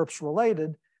of Knirps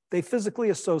related. They physically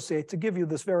associate to give you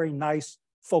this very nice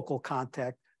focal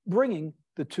contact, bringing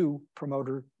the two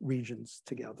promoter regions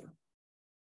together.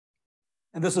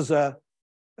 And this is a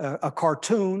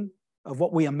cartoon of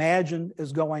what we imagine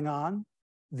is going on.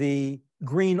 The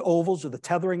green ovals are the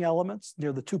tethering elements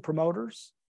near the two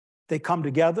promoters. They come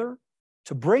together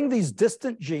to bring these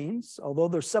distant genes, although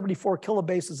they're 74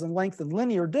 kilobases in length and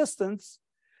linear distance,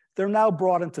 they're now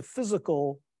brought into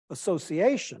physical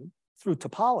association through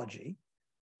topology,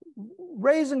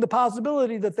 raising the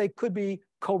possibility that they could be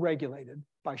co-regulated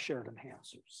by shared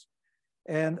enhancers.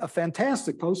 And a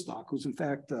fantastic postdoc, who's in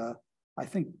fact, I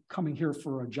think, coming here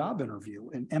for a job interview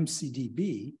in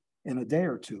MCDB in a day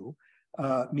or two,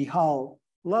 Michal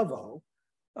Levo,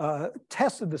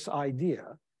 tested this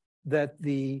idea that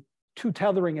the two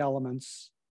tethering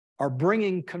elements are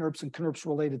bringing Knirps and Knirps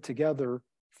related together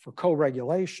for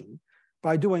co-regulation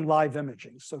by doing live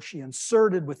imaging. So she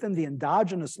inserted within the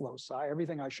endogenous loci,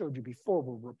 everything I showed you before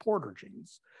were reporter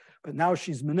genes, but now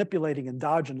she's manipulating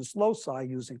endogenous loci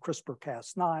using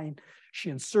CRISPR-Cas9. She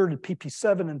inserted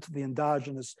PP7 into the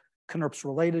endogenous Knirps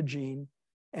related gene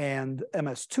and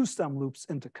MS2 stem loops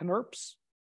into Knirps.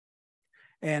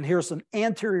 And here's an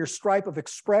anterior stripe of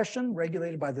expression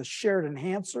regulated by the shared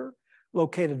enhancer,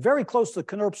 located very close to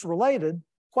Knirps related,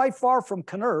 quite far from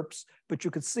Knirps, but you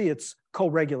can see it's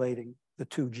co-regulating the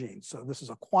two genes. So this is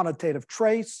a quantitative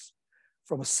trace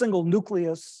from a single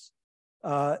nucleus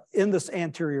in this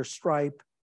anterior stripe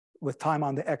with time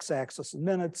on the x-axis in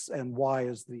minutes and y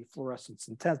is the fluorescence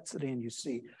intensity. And you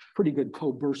see pretty good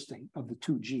co-bursting of the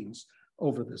two genes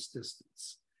over this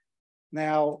distance.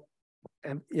 Now,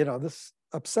 and this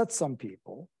upsets some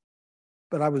people,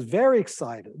 but I was very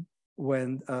excited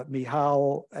when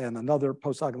Michal and another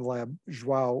postdoc in the lab,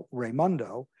 João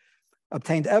Raimundo,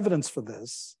 obtained evidence for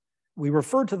this. We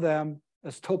refer to them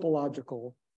as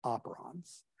topological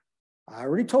operons. I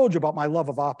already told you about my love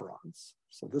of operons.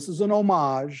 So this is an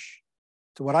homage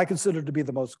to what I consider to be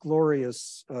the most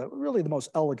glorious, really the most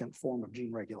elegant form of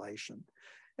gene regulation.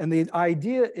 And the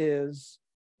idea is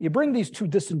you bring these two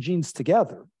distant genes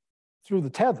together through the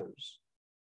tethers.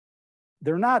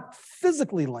 They're not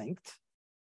physically linked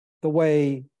the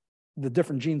way the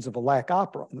different genes of a like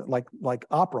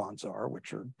operons are,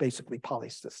 which are basically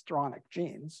polycistronic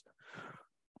genes.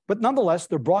 But nonetheless,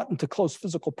 they're brought into close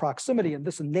physical proximity, and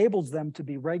this enables them to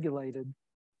be regulated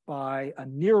by a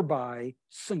nearby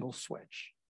single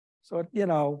switch. So,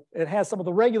 it has some of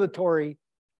the regulatory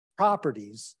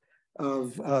properties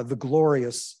of the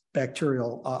glorious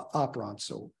bacterial operons.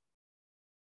 So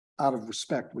out of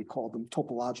respect, we call them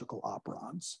topological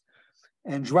operons.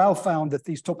 And João found that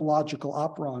these topological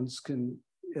operons can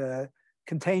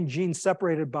contain genes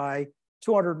separated by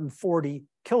 240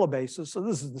 kilobases. So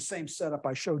this is the same setup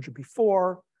I showed you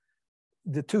before.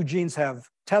 The two genes have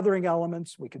tethering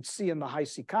elements. We can see in the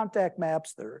high-C contact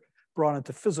maps, they're brought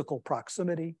into physical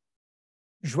proximity.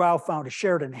 João found a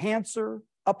shared enhancer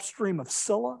upstream of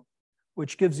cilia,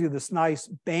 which gives you this nice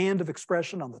band of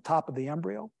expression on the top of the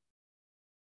embryo.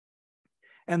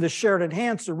 And the shared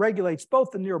enhancer regulates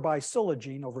both the nearby cilia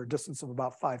gene over a distance of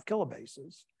about 5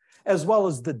 kilobases, as well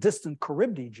as the distant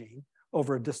Charybdis gene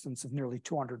over a distance of nearly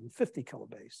 250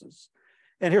 kilobases.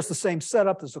 And here's the same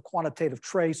setup. There's a quantitative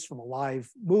trace from a live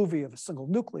movie of a single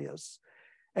nucleus.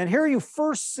 And here you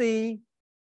first see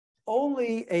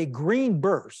only a green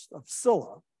burst of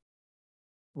cilia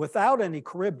without any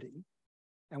Charybdis.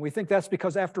 And we think that's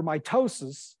because after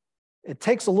mitosis, it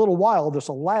takes a little while, there's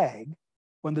a lag,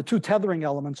 when the two tethering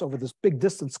elements over this big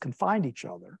distance can find each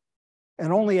other.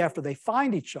 And only after they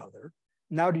find each other,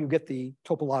 now do you get the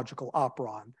topological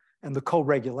operon and the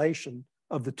co-regulation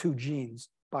of the two genes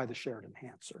by the shared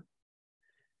enhancer.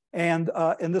 And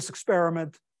in this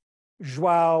experiment,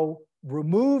 João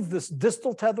removed this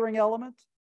distal tethering element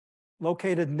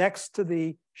located next to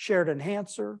the shared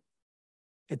enhancer.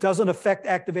 It doesn't affect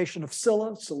activation of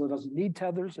cilia. Cilia doesn't need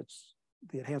tethers.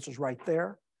 The enhancer's right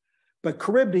there. But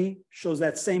Charybdis shows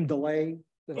that same delay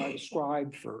that I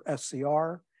described for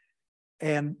SCR,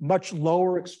 and much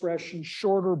lower expression,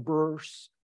 shorter bursts,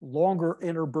 longer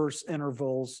interburst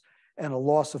intervals, and a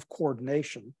loss of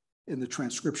coordination in the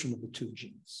transcription of the two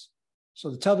genes. So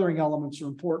the tethering elements are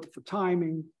important for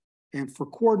timing and for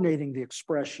coordinating the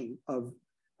expression of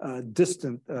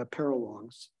distant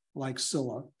paralogs like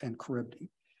cilia and Charybdis.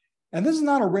 And this is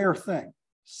not a rare thing.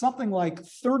 Something like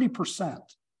 30%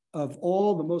 of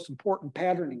all the most important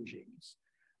patterning genes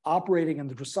operating in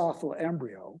the Drosophila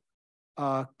embryo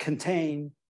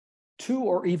contain 2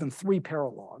 or even 3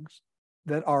 paralogs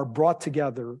that are brought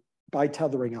together by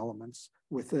tethering elements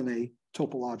within a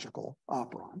topological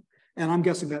operon. And I'm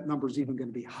guessing that number is even going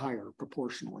to be higher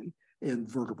proportionally in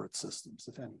vertebrate systems,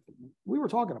 if anything. We were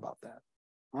talking about that,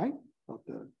 right? About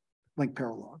the linked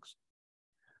paralogs.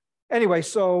 Anyway,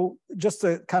 so just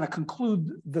to kind of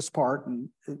conclude this part, and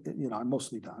I'm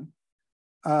mostly done.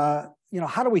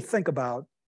 How do we think about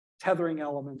tethering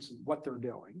elements and what they're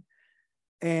doing?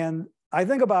 And I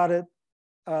think about it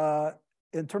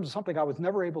in terms of something I was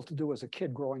never able to do as a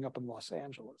kid growing up in Los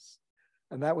Angeles,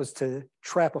 and that was to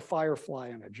trap a firefly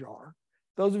in a jar.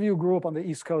 Those of you who grew up on the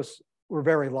East Coast were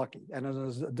very lucky. And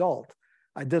as an adult,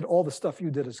 I did all the stuff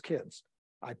you did as kids.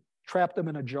 I trapped them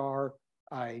in a jar.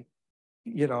 I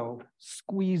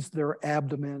squeezed their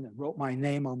abdomen and wrote my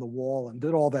name on the wall and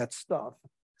did all that stuff.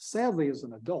 Sadly, as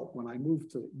an adult, when I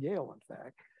moved to Yale, in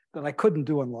fact, that I couldn't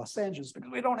do in Los Angeles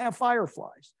because we don't have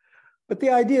fireflies. But the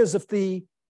idea is if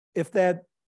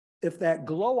that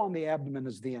glow on the abdomen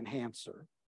is the enhancer,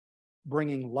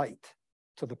 bringing light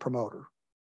to the promoter,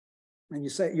 and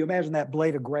you imagine that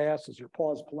blade of grass as your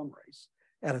pause polymerase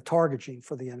at a target gene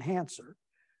for the enhancer.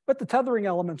 What the tethering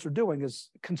elements are doing is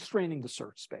constraining the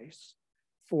search space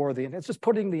for it's just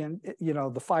putting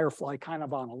the firefly kind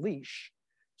of on a leash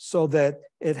so that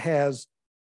it has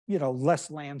less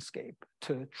landscape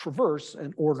to traverse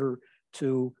in order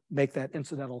to make that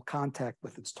incidental contact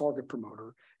with its target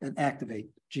promoter and activate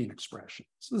gene expression.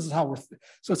 So this is how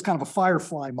so it's kind of a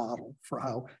firefly model for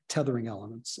how tethering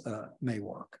elements may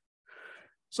work.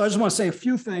 So I just want to say a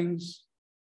few things.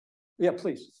 Yeah,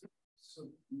 please. So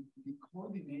the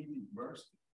coordinated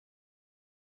bursting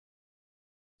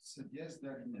suggests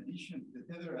that in addition, the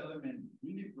tether element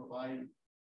really provide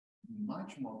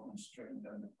much more constraint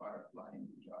than the firefly in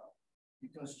the jar,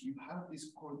 because you have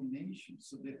this coordination.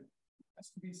 So there has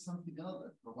to be something else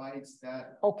that provides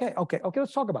that. Okay.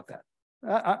 Let's talk about that.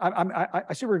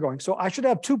 I see where you're going. So I should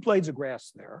have 2 blades of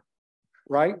grass there,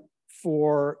 right?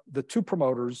 For the 2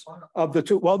 promoters of the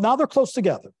 2. Well, now they're close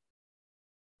together.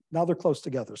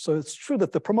 So it's true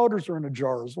that the promoters are in a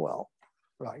jar as well,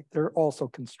 right? They're also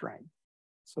constrained.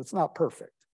 So it's not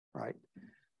perfect, right?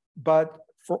 But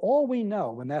for all we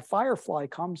know, when that firefly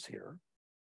comes here,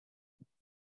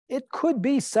 it could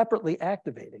be separately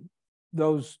activating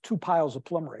those two piles of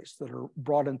polymerase that are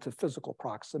brought into physical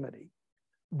proximity.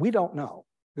 We don't know,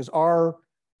 because our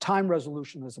time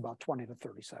resolution is about 20 to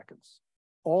 30 seconds.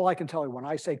 All I can tell you, when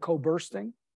I say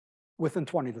co-bursting, within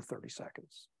 20 to 30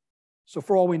 seconds. So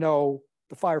for all we know,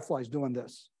 the firefly's doing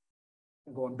this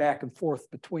and going back and forth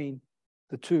between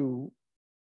the two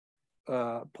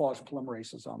pause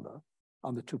polymerases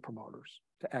on the two promoters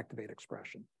to activate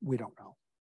expression. We don't know.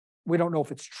 We don't know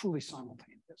if it's truly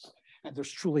simultaneous and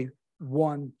there's truly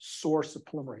one source of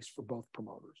polymerase for both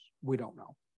promoters. We don't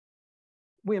know.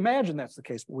 We imagine that's the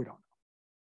case, but we don't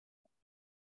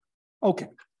know. Okay,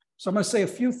 so I'm going to say a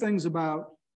few things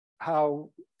about how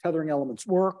tethering elements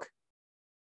work,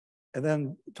 and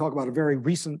then talk about a very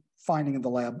recent finding in the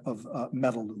lab of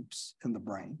metal loops in the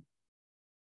brain.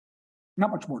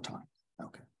 Not much more time.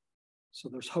 Okay, so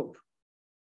there's hope.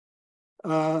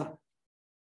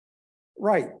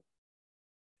 Right.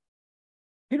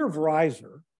 Peter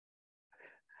Vereiser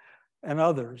and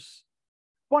others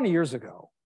 20 years ago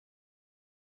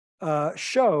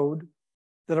showed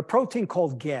that a protein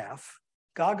called GAF,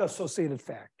 GAGA-associated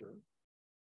factor,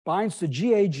 binds to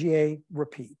GAGA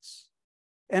repeats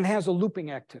and has a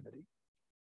looping activity.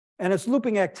 And its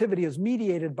looping activity is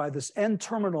mediated by this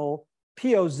N-terminal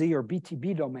POZ or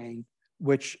BTB domain,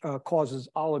 which causes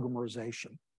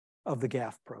oligomerization of the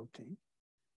GAF protein.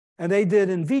 And they did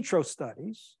in vitro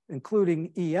studies,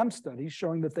 including EM studies,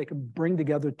 showing that they can bring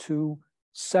together two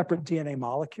separate DNA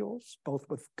molecules, both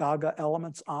with GAGA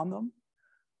elements on them,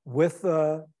 with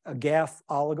a GAF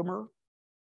oligomer.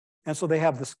 And so they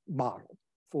have this model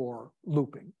for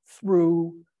looping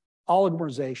through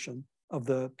oligomerization of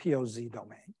the POZ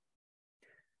domain.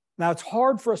 Now, it's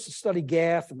hard for us to study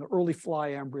GAF in the early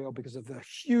fly embryo because of the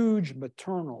huge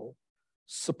maternal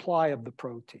supply of the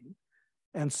protein.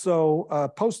 And so a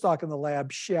postdoc in the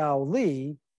lab, Xiao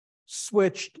Li,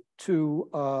 switched to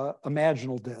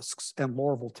imaginal discs and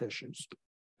larval tissues,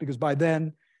 because by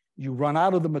then you run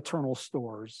out of the maternal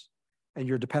stores and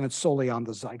you're dependent solely on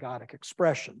the zygotic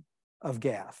expression of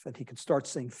GAF, and he could start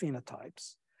seeing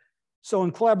phenotypes. So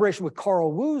in collaboration with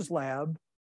Carl Wu's lab,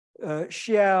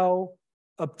 Xiao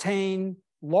obtained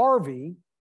larvae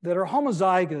that are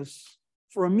homozygous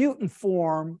for a mutant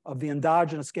form of the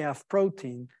endogenous GAF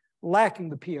protein, lacking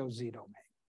the POZ domain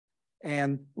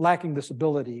and lacking this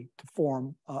ability to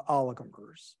form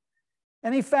oligomers.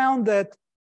 And he found that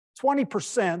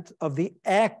 20% of the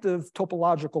active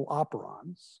topological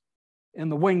operons in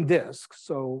the wing disc,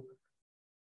 so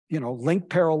linked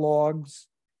paralogs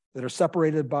that are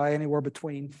separated by anywhere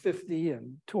between 50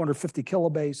 and 250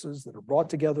 kilobases that are brought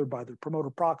together by the promoter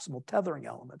proximal tethering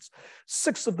elements,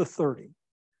 6 of the 30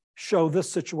 show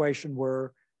this situation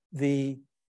where the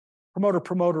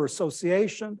promoter-promoter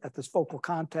association at this focal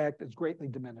contact is greatly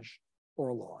diminished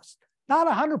or lost. Not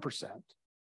 100%,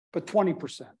 but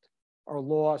 20% are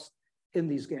lost in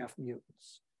these GAF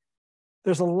mutants.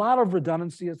 There's a lot of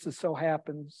redundancy as it so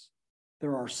happens.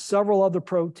 There are several other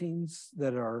proteins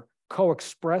that are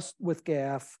co-expressed with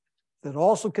GAF that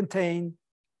also contain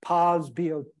POZ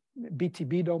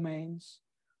BTB domains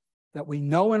that we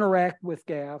know interact with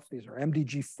GAF. These are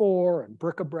MDG4 and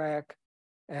bric-a-brac.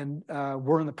 And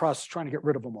we're in the process of trying to get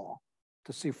rid of them all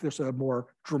to see if there's a more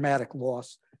dramatic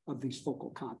loss of these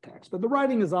focal contacts. But the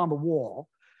writing is on the wall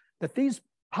that these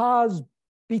POZ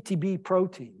BTB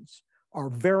proteins are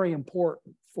very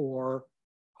important for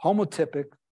homotypic,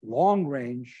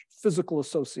 long-range physical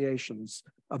associations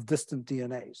of distant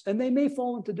DNAs. And they may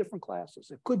fall into different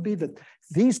classes. It could be that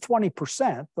these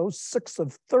 20%, those 6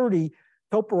 of 30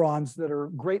 toporons that are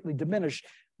greatly diminished,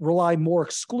 rely more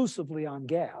exclusively on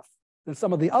GAF than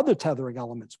some of the other tethering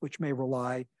elements, which may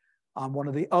rely on one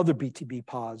of the other BTB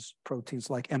POZ proteins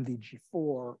like MDG4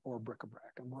 or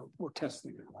bric-a-brac. And we're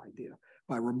testing that idea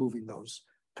by removing those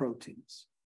proteins.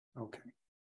 Okay.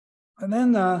 And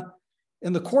then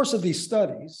in the course of these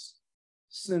studies,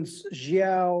 since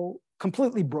Xiao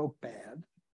completely broke bad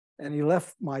and he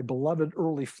left my beloved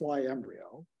early fly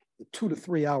embryo, the 2 to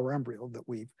 3 hour embryo that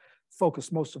we've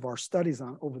focused most of our studies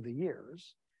on over the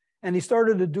years, and he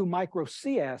started to do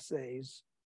micro-C assays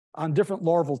on different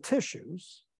larval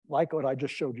tissues, like what I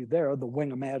just showed you there, the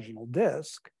wing imaginal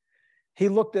disc. He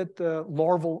looked at the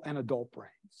larval and adult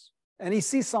brains, and he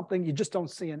sees something you just don't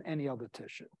see in any other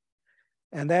tissue.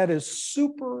 And that is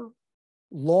super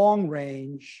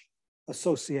long-range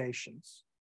associations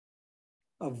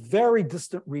of very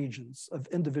distant regions of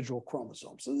individual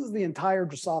chromosomes. So this is the entire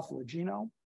Drosophila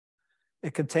genome.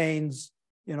 It contains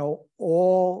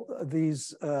all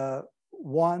these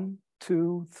 1,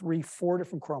 2, 3, 4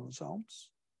 different chromosomes.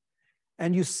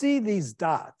 And you see these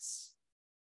dots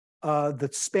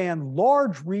that span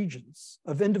large regions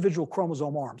of individual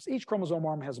chromosome arms. Each chromosome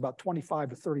arm has about 25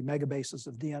 to 30 megabases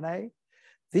of DNA.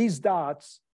 These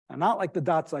dots are not like the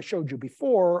dots I showed you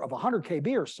before of 100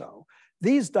 kb or so.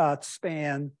 These dots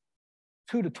span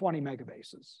 2 to 20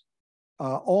 megabases,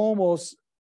 almost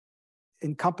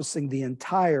encompassing the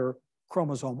entire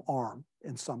chromosome arm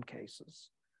in some cases.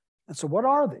 And so what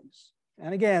are these?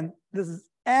 And again, this is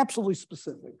absolutely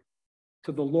specific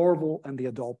to the larval and the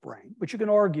adult brain, which you can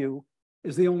argue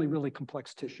is the only really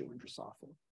complex tissue in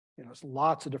Drosophila. It's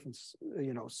lots of different,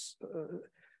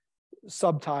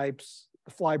 subtypes.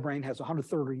 The fly brain has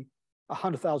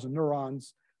 100,000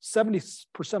 neurons.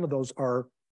 70% of those are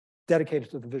dedicated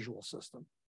to the visual system,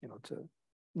 to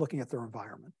looking at their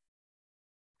environment.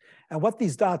 And what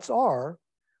these dots are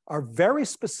very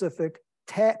specific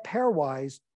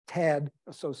pairwise TAD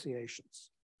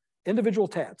associations. Individual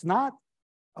TADs, not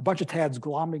a bunch of TADs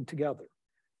glomming together,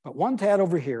 but one TAD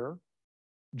over here,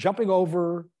 jumping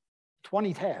over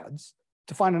 20 TADs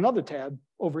to find another TAD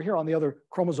over here on the other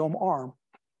chromosome arm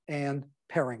and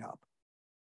pairing up.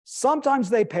 Sometimes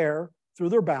they pair through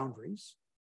their boundaries,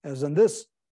 as in this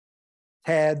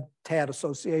TAD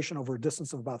association over a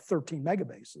distance of about 13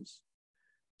 megabases.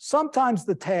 Sometimes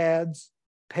the TADs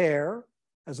pair,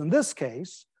 as in this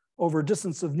case, over a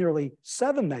distance of nearly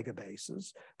 7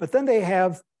 megabases, but then they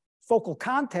have focal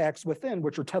contacts within,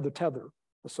 which are tether-tether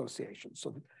associations.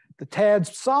 So the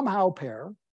TADs somehow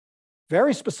pair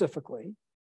very specifically,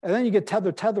 and then you get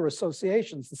tether-tether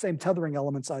associations, the same tethering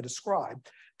elements I described,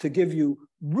 to give you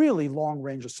really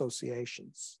long-range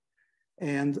associations.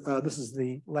 And this is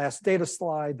the last data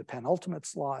slide, the penultimate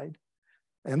slide.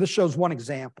 And this shows one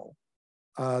example.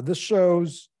 This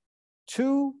shows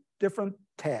 2 different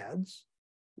TADs.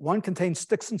 One contains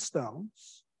sticks and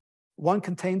stones. One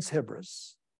contains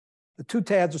hybris. The 2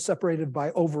 TADs are separated by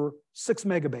over 6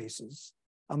 megabases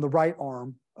on the right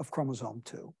arm of chromosome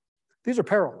 2. These are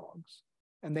paralogs,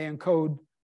 and they encode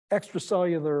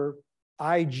extracellular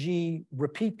Ig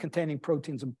repeat-containing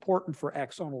proteins important for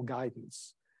axonal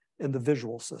guidance in the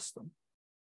visual system.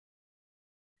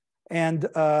 And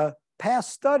past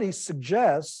studies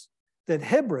suggest that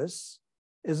hybris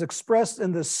is expressed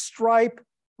in the stripe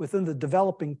within the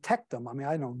developing tectum. I mean,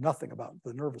 I know nothing about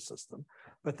the nervous system,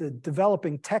 but the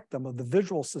developing tectum of the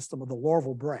visual system of the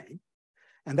larval brain.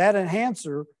 And that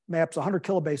enhancer maps 100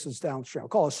 kilobases downstream. I'll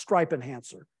call it a stripe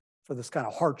enhancer for this kind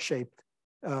of heart-shaped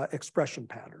expression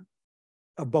pattern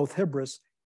of both hybris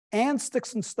and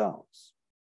sticks and stones.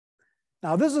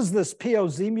 Now, this is this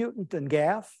POZ mutant in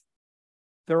GAF.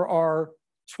 There are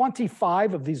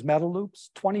 25 of these metal loops,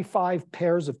 25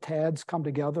 pairs of TADs come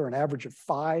together, an average of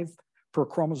 5 per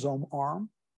chromosome arm.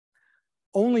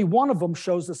 Only one of them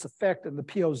shows this effect in the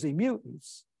POZ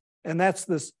mutants, and that's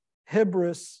this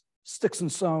hybris, sticks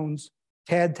and stones,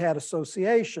 TAD-TAD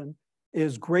association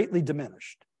is greatly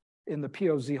diminished in the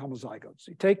POZ homozygotes.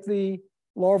 You take the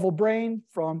larval brain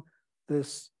from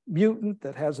this mutant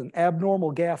that has an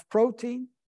abnormal GAF protein,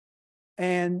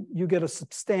 and you get a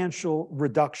substantial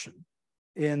reduction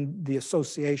in the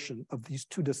association of these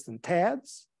 2 distant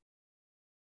TADs.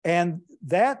 And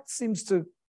that seems to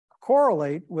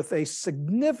correlate with a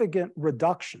significant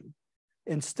reduction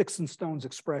in sticks and stones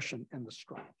expression in the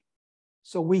stripe.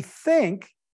 So we think,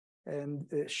 and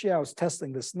Xiao is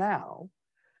testing this now,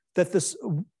 that this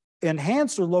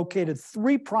enhancer located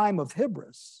 3' of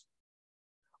hybris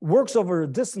works over a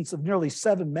distance of nearly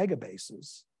 7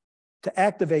 megabases to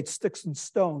activate sticks and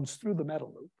stones through the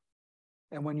metal loop.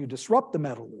 And when you disrupt the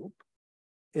metal loop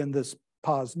in this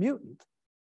POZ mutant,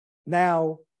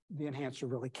 now the enhancer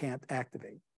really can't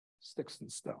activate sticks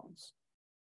and stones.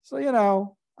 So,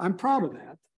 I'm proud of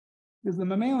that, because the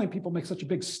mammalian people make such a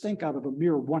big stink out of a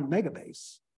mere 1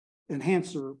 megabase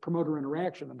enhancer promoter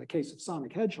interaction. In the case of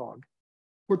sonic hedgehog,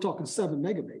 we're talking 7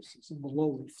 megabases in the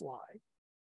lowly fly.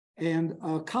 And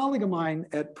a colleague of mine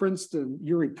at Princeton,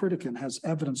 Yuri Pritikin, has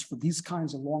evidence for these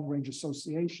kinds of long-range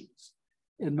associations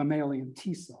in mammalian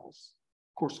T cells.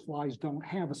 Of course, flies don't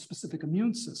have a specific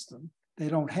immune system. They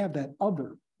don't have that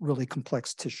other really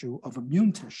complex tissue of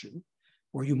immune tissue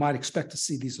where you might expect to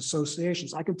see these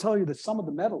associations. I can tell you that some of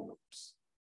the metal loops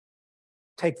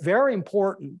take very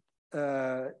important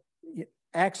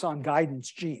axon guidance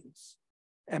genes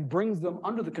and brings them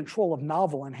under the control of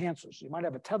novel enhancers. You might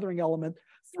have a tethering element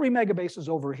 3 megabases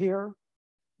over here,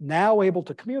 now able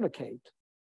to communicate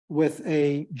with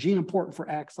a gene important for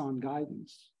axon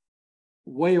guidance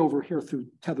way over here through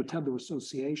tether-tether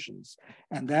associations.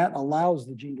 And that allows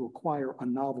the gene to acquire a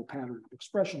novel pattern of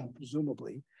expression and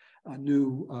presumably a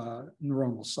new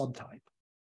neuronal subtype.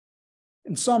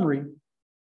 In summary,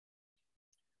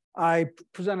 I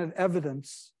presented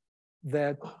evidence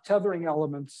that tethering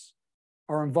elements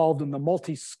are involved in the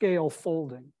multi-scale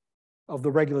folding of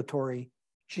the regulatory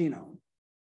genome.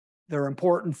 They're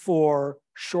important for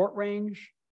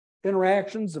short-range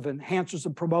interactions of enhancers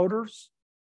and promoters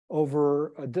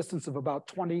over a distance of about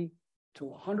 20 to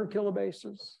 100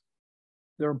 kilobases.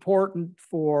 They're important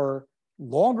for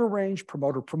longer range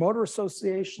promoter-promoter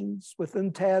associations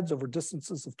within TADs over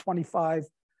distances of 25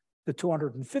 to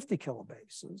 250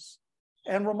 kilobases.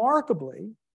 And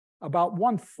remarkably, about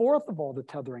 1/4 of all the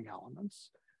tethering elements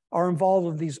are involved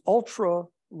in these ultra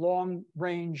long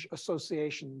range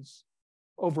associations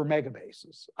over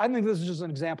megabases. I think this is just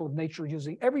an example of nature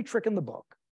using every trick in the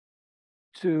book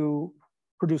to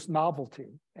produce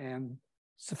novelty and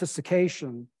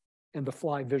sophistication in the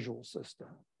fly visual system.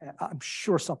 And I'm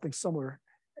sure something similar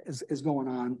is going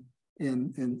on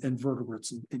in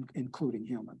invertebrates, including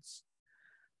humans.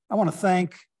 I want to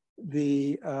thank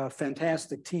the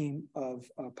fantastic team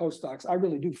of postdocs. I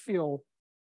really do feel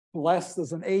blessed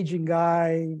as an aging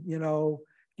guy, you know,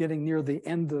 getting near the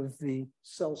end of the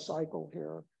cell cycle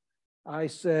here. I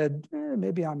said,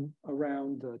 maybe I'm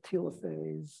around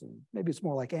telophase, and maybe it's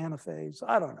more like anaphase.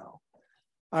 I don't know.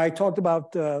 I talked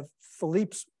about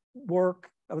Philippe's work.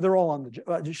 They're all on the job.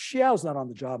 Xiao's not on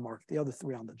the job market. The other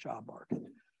three on the job market.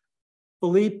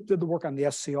 Philippe did the work on the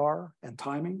SCR and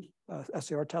timing,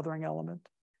 SCR tethering element.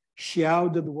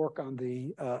 Xiao did the work on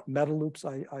the meta loops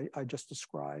I just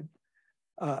described.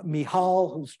 Michal,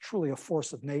 who's truly a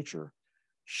force of nature,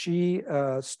 she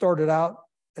started out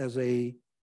as a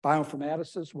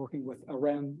bioinformaticist working with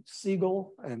Aren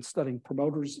Siegel and studying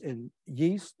promoters in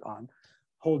yeast on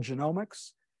whole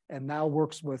genomics, and now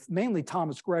works with mainly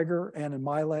Thomas Greger and in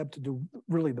my lab to do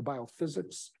really the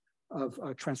biophysics of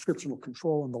transcriptional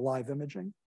control in the live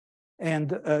imaging. And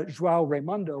João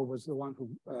Raimundo was the one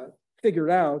who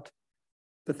figured out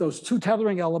that those two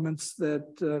tethering elements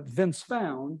that Vince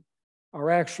found are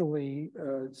actually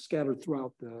scattered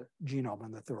throughout the genome,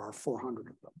 and that there are 400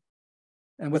 of them.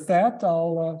 And with that,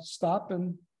 I'll stop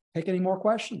and take any more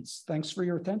questions. Thanks for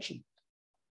your attention.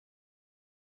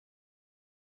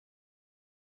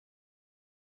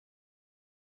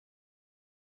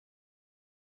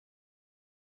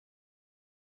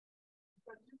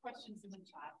 Questions in the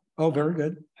chat. Oh, very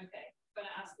good. Okay, I'm going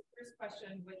to ask the first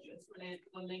question, which is related to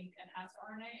the link enhanced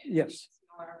RNA. Yes.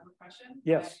 Or repression.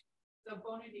 Yes. So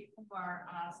Bonidi Kumar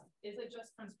asked, is it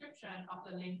just transcription of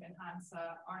the link enhanced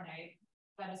RNA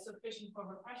that is sufficient for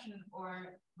repression,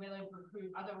 or will it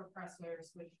recruit other repressors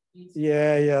which leads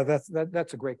to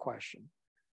that's a great question.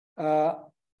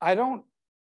 I don't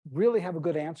really have a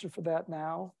good answer for that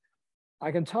now.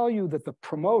 I can tell you that the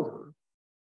promoter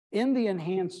in the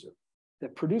enhancer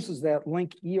that produces that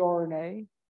link eRNA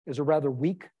is a rather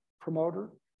weak promoter.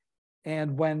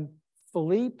 And when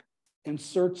Philippe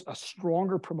inserts a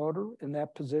stronger promoter in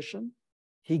that position,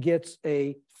 he gets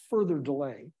a further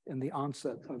delay in the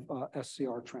onset of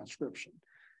SCR transcription.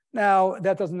 Now,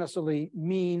 that doesn't necessarily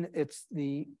mean it's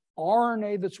the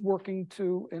RNA that's working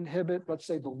to inhibit, let's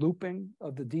say, the looping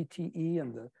of the DTE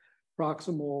and the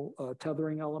proximal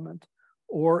tethering element,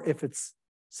 or if it's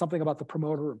something about the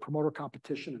promoter and promoter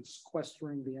competition and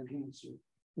sequestering the enhancer.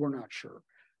 We're not sure.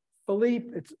 Philippe,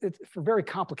 it's for very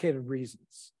complicated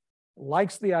reasons,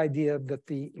 likes the idea that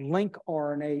the link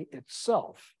RNA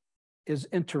itself is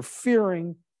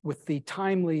interfering with the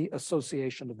timely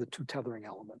association of the two tethering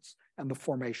elements and the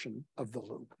formation of the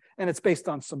loop. And it's based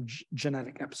on some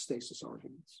genetic epistasis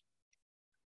arguments.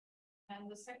 And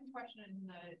the second question in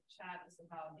the chat is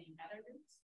about the meta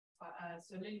loops.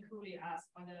 So Lynn Cooley asked,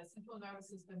 are the central nervous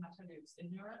system meta loops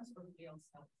in neurons or glial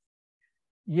cells?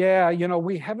 Yeah, you know,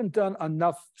 we haven't done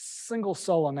enough single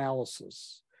cell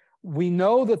analysis. We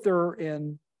know that they're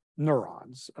in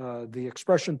neurons. The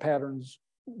expression patterns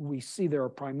we see there are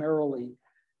primarily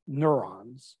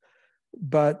neurons.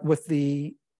 But with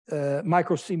the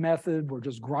micro-C method, we're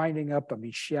just grinding up,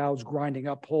 Xiao's grinding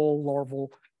up whole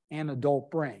larval and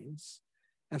adult brains.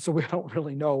 And so we don't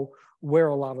really know where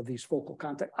a lot of these focal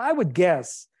contact. I would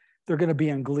guess they're going to be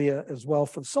in glia as well,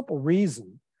 for the simple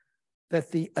reason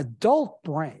that the adult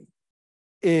brain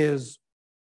is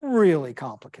really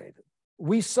complicated.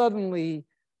 We suddenly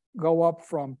go up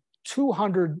from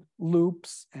 200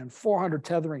 loops and 400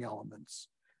 tethering elements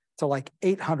to like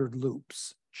 800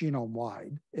 loops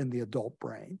genome-wide in the adult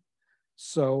brain.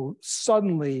 So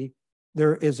suddenly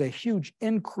there is a huge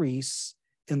increase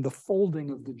in the folding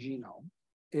of the genome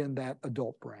in that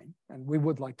adult brain. And we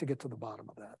would like to get to the bottom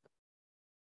of that.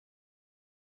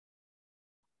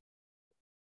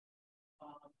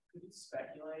 Could you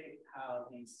speculate how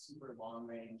these super long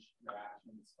range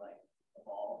interactions like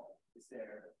evolve? Is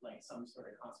there like some sort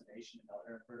of conservation in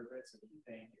other invertebrates, or do you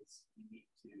think it's unique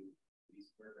to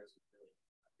these vertebrates with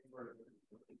really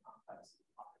complex?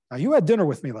 Now, you had dinner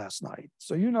with me last night,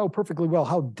 so you know perfectly well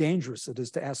how dangerous it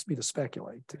is to ask me to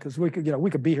speculate, because we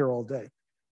could be here all day.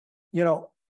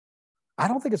 I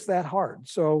don't think it's that hard.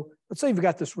 So let's say you've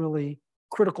got this really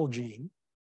critical gene,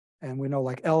 and we know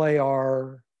like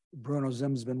LAR,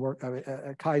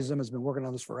 Kai Zim has been working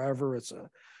on this forever. It's a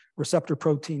receptor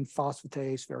protein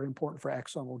phosphatase, very important for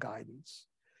axonal guidance.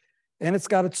 And it's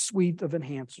got its suite of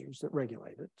enhancers that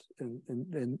regulate it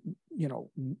in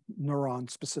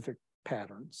neuron-specific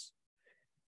patterns.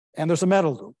 And there's a meta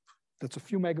loop that's a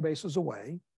few megabases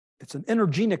away. It's an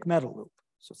intergenic meta loop.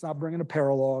 So it's not bringing a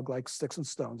paralog like sticks and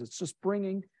stones. It's just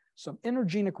bringing some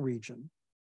intergenic region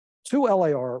to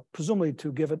LAR, presumably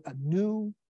to give it a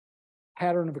new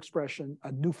pattern of expression,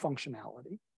 a new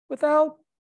functionality, without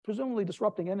presumably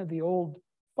disrupting any of the old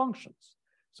functions.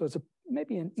 So it's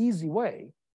maybe an easy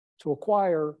way to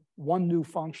acquire one new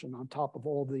function on top of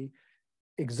all the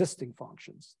existing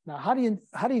functions. Now, how do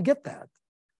you get that?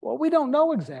 Well, we don't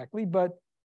know exactly, but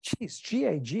geez,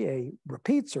 GA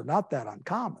repeats are not that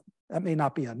uncommon. That may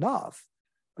not be enough,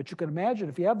 but you can imagine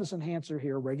if you have this enhancer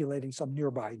here regulating some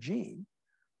nearby gene,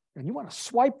 and you want to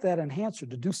swipe that enhancer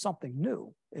to do something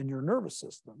new in your nervous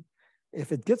system,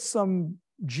 if it gets some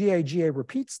GA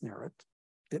repeats near it,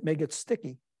 it may get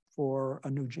sticky for a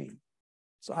new gene.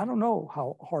 So I don't know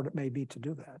how hard it may be to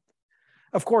do that.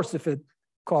 Of course, if it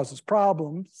causes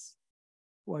problems,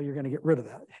 well, you're going to get rid of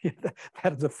that.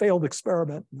 That is a failed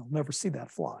experiment, and you'll never see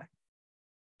that fly.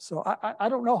 So I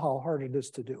don't know how hard it is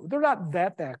to do. They're not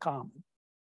that common,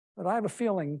 but I have a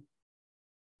feeling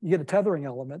you get a tethering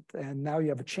element, and now you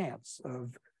have a chance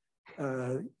of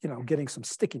getting some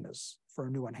stickiness for a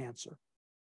new enhancer.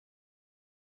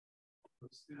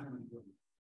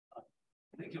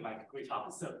 Thank you, Mike. Great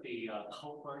talk. So the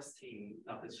co-bursting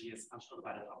of the G is controlled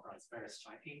by the doctor is very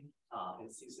striking.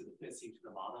 It seems to fit into the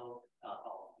model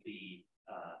of the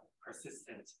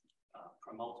persistent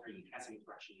promoter enhancing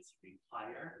interaction is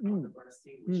required for the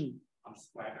bursting, which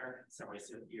Swagger several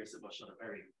years ago showed a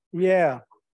very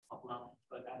problem.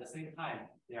 But at the same time,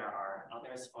 there are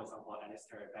others, for example,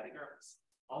 Alistair Bedinger,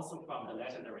 also from the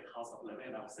legendary house of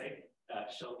Levine, I would say,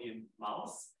 showed in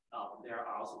mouse. There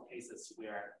are also cases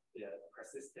where the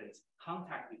persistent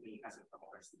contact between enhancing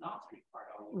promoter is not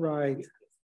required.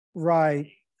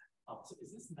 Right. So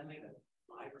is this mainly the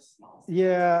live versus mouse?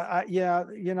 Yeah.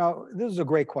 This is a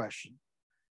great question.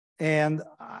 And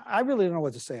I really don't know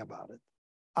what to say about it.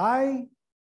 I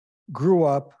grew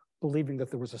up believing that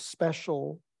there was a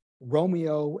special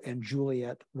Romeo and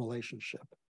Juliet relationship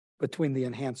between the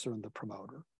enhancer and the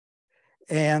promoter.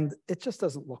 And it just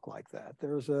doesn't look like that.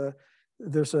 There's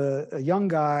a young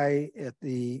guy at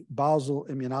the Basel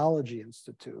Immunology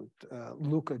Institute,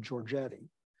 Luca Giorgetti,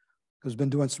 who's been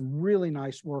doing some really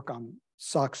nice work on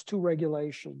SOX2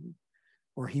 regulation,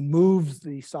 where he moves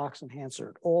the SOX enhancer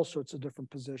at all sorts of different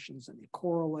positions, and he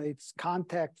correlates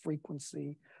contact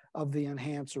frequency of the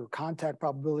enhancer, contact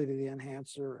probability of the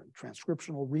enhancer, and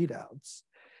transcriptional readouts.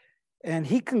 And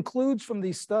he concludes from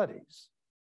these studies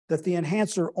that the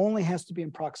enhancer only has to be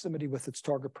in proximity with its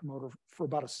target promoter for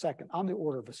about a second, on the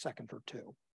order of a second or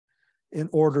two, in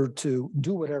order to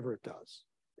do whatever it does.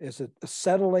 Is it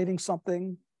acetylating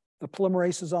something, the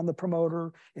polymerases on the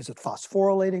promoter? Is it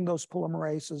phosphorylating those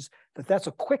polymerases? That's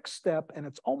a quick step, and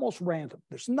it's almost random.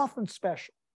 There's nothing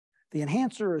special. The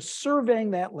enhancer is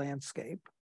surveying that landscape,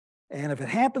 and if it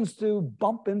happens to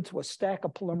bump into a stack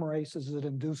of polymerases, it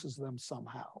induces them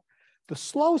somehow. The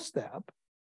slow step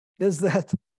is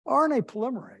that RNA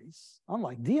polymerase,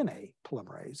 unlike DNA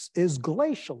polymerase, is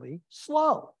glacially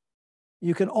slow.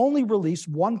 You can only release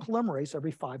one polymerase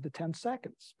every 5 to 10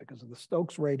 seconds because of the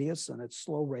Stokes radius and its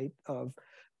slow rate of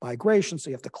migration. So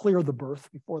you have to clear the berth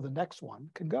before the next one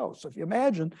can go. So if you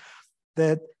imagine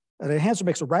that an enhancer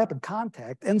makes a rapid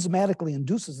contact, enzymatically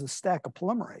induces a stack of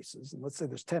polymerases, and let's say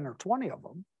there's 10 or 20 of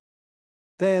them,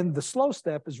 then the slow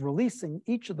step is releasing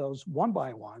each of those one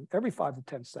by one every 5 to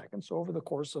 10 seconds. So over the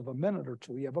course of a minute or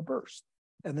two, you have a burst,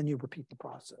 and then you repeat the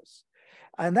process.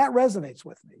 And that resonates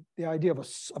with me, the idea of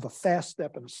a fast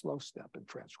step and a slow step in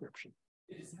transcription.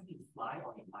 Is that in fly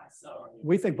or in mice?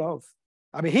 We think both.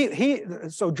 I mean,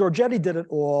 so Giorgetti did it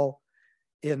all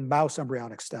in mouse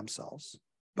embryonic stem cells.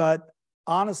 But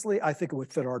honestly, I think it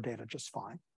would fit our data just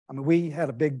fine. I mean, we had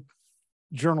a big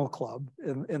journal club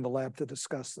in the lab to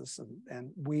discuss this,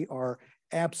 and we are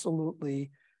absolutely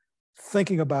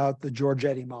thinking about the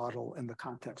Giorgetti model in the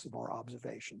context of our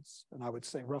observations. And I would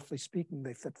say, roughly speaking,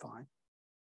 they fit fine.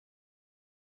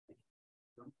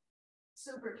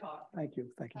 Super talk. Thank you.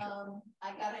 Thank you.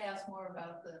 I got to ask more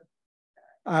about the.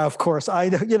 Of course, I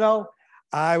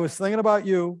was thinking about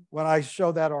you when I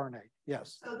showed that RNA.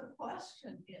 Yes. So the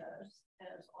question is,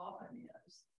 as often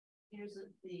is it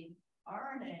the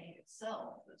RNA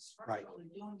itself that's structurally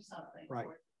doing something, right,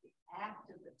 or the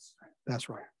active that's strengthening? That's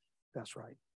right. That's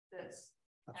right.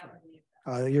 That's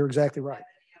right. You're exactly right.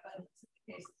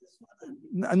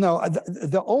 No, no,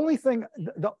 the only thing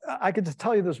I could just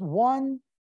tell you, there's one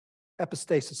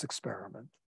epistasis experiment.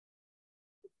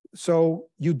 So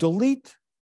you delete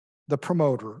the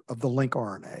promoter of the link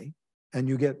RNA and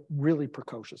you get really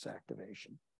precocious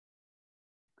activation.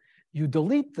 You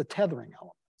delete the tethering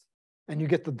element and you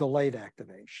get the delayed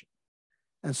activation.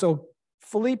 And so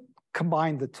Philippe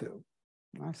combined the two.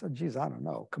 And I said, geez, I don't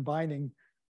know, combining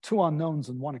two unknowns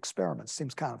in one experiment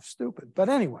seems kind of stupid. But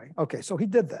anyway, okay, so he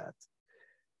did that.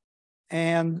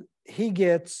 And he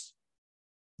gets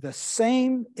the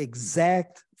same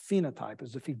exact phenotype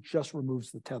as if he just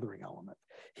removes the tethering element.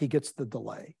 He gets the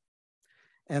delay.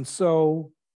 And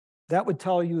so that would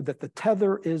tell you that the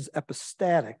tether is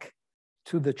epistatic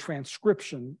to the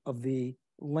transcription of the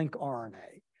link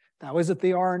RNA. Now, is it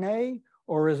the RNA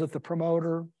or is it the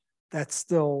promoter? That's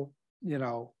still,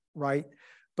 right?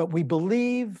 But we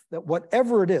believe that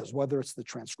whatever it is, whether it's the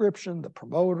transcription, the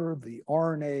promoter, the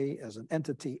RNA as an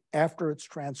entity after it's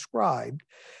transcribed,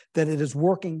 that it is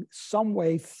working some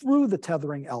way through the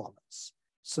tethering elements,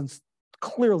 since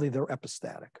clearly they're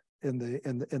epistatic in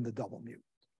the double mutant.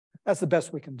 That's the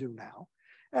best we can do now.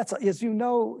 That's, as you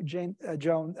know,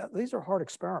 Joan, these are hard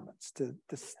experiments to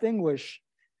distinguish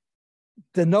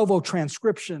de novo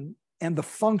transcription and the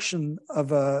function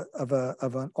of an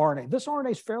RNA. This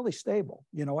RNA is fairly stable.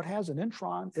 It has an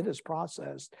intron, it is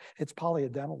processed, it's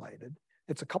polyadenylated,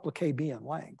 it's a couple of kb in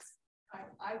length.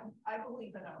 I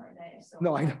believe in RNA. So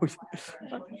no, I know.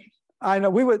 I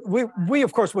know. We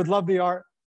of course would love the RNA.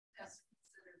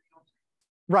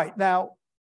 Right. Now,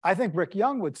 I think Rick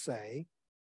Young would say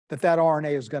that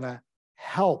RNA is going to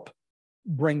help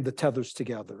bring the tethers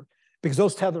together, because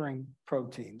those tethering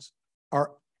proteins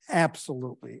are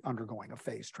absolutely undergoing a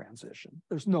phase transition.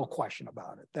 There's no question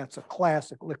about it. That's a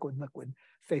classic liquid-liquid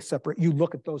phase separate. You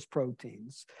look at those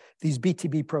proteins, these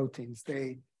BTB proteins,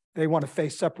 they want to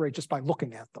phase separate just by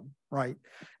looking at them, right?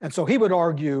 And so he would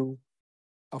argue,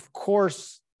 of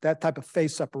course, that type of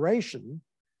phase separation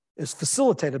is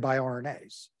facilitated by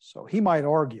RNAs. So he might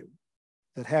argue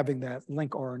that having that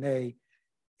link RNA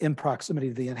in proximity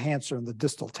to the enhancer and the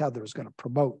distal tether is going to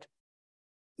promote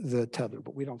the tether,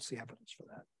 but we don't see evidence for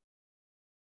that.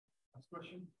 Last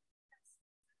question.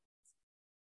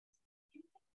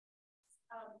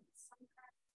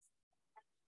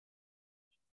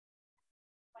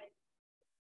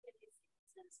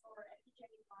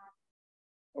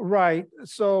 Right.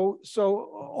 So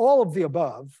all of the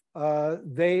above,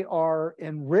 they are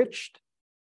enriched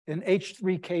in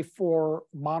H3K4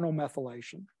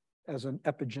 monomethylation as an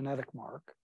epigenetic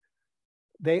mark.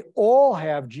 They all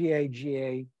have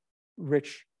GAGA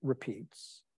rich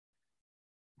repeats.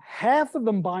 Half of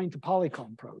them bind to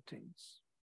polycomb proteins.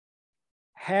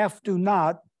 Half do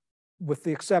not, with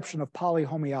the exception of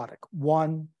polyhomeotic.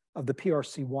 One of the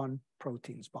PRC1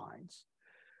 proteins binds.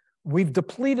 We've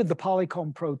depleted the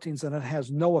polycomb proteins and it has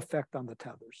no effect on the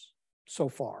tethers so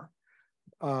far,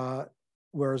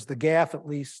 whereas the GAF at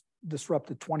least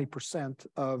disrupted 20%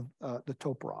 of the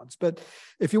toporons. But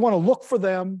if you want to look for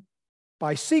them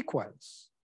by sequence,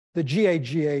 the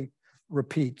GAGA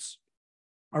repeats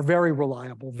are very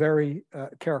reliable, very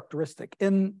characteristic.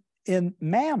 In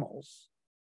mammals,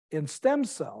 in stem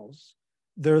cells,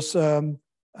 there's a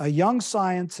young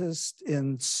scientist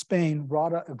in Spain,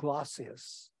 Rada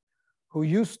Iglesias, who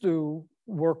used to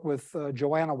work with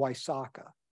Joanna Wysaka.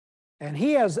 And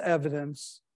he has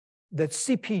evidence that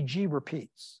CPG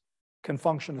repeats can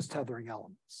function as tethering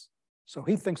elements. So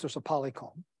he thinks there's a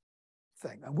polycomb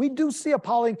thing. And we do see a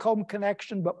polycomb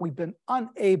connection, but we've been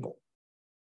unable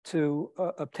to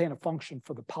obtain a function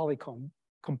for the polycomb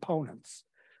components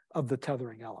of the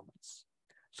tethering elements.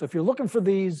 So if you're looking for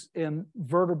these in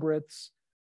vertebrates,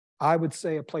 I would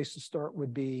say a place to start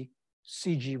would be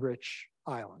CG-rich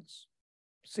islands.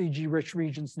 CG-rich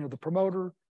regions near the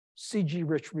promoter,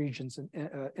 CG-rich regions in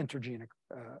intergenic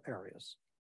areas.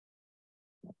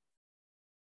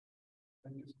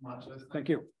 Thank you so much. Thank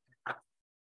you.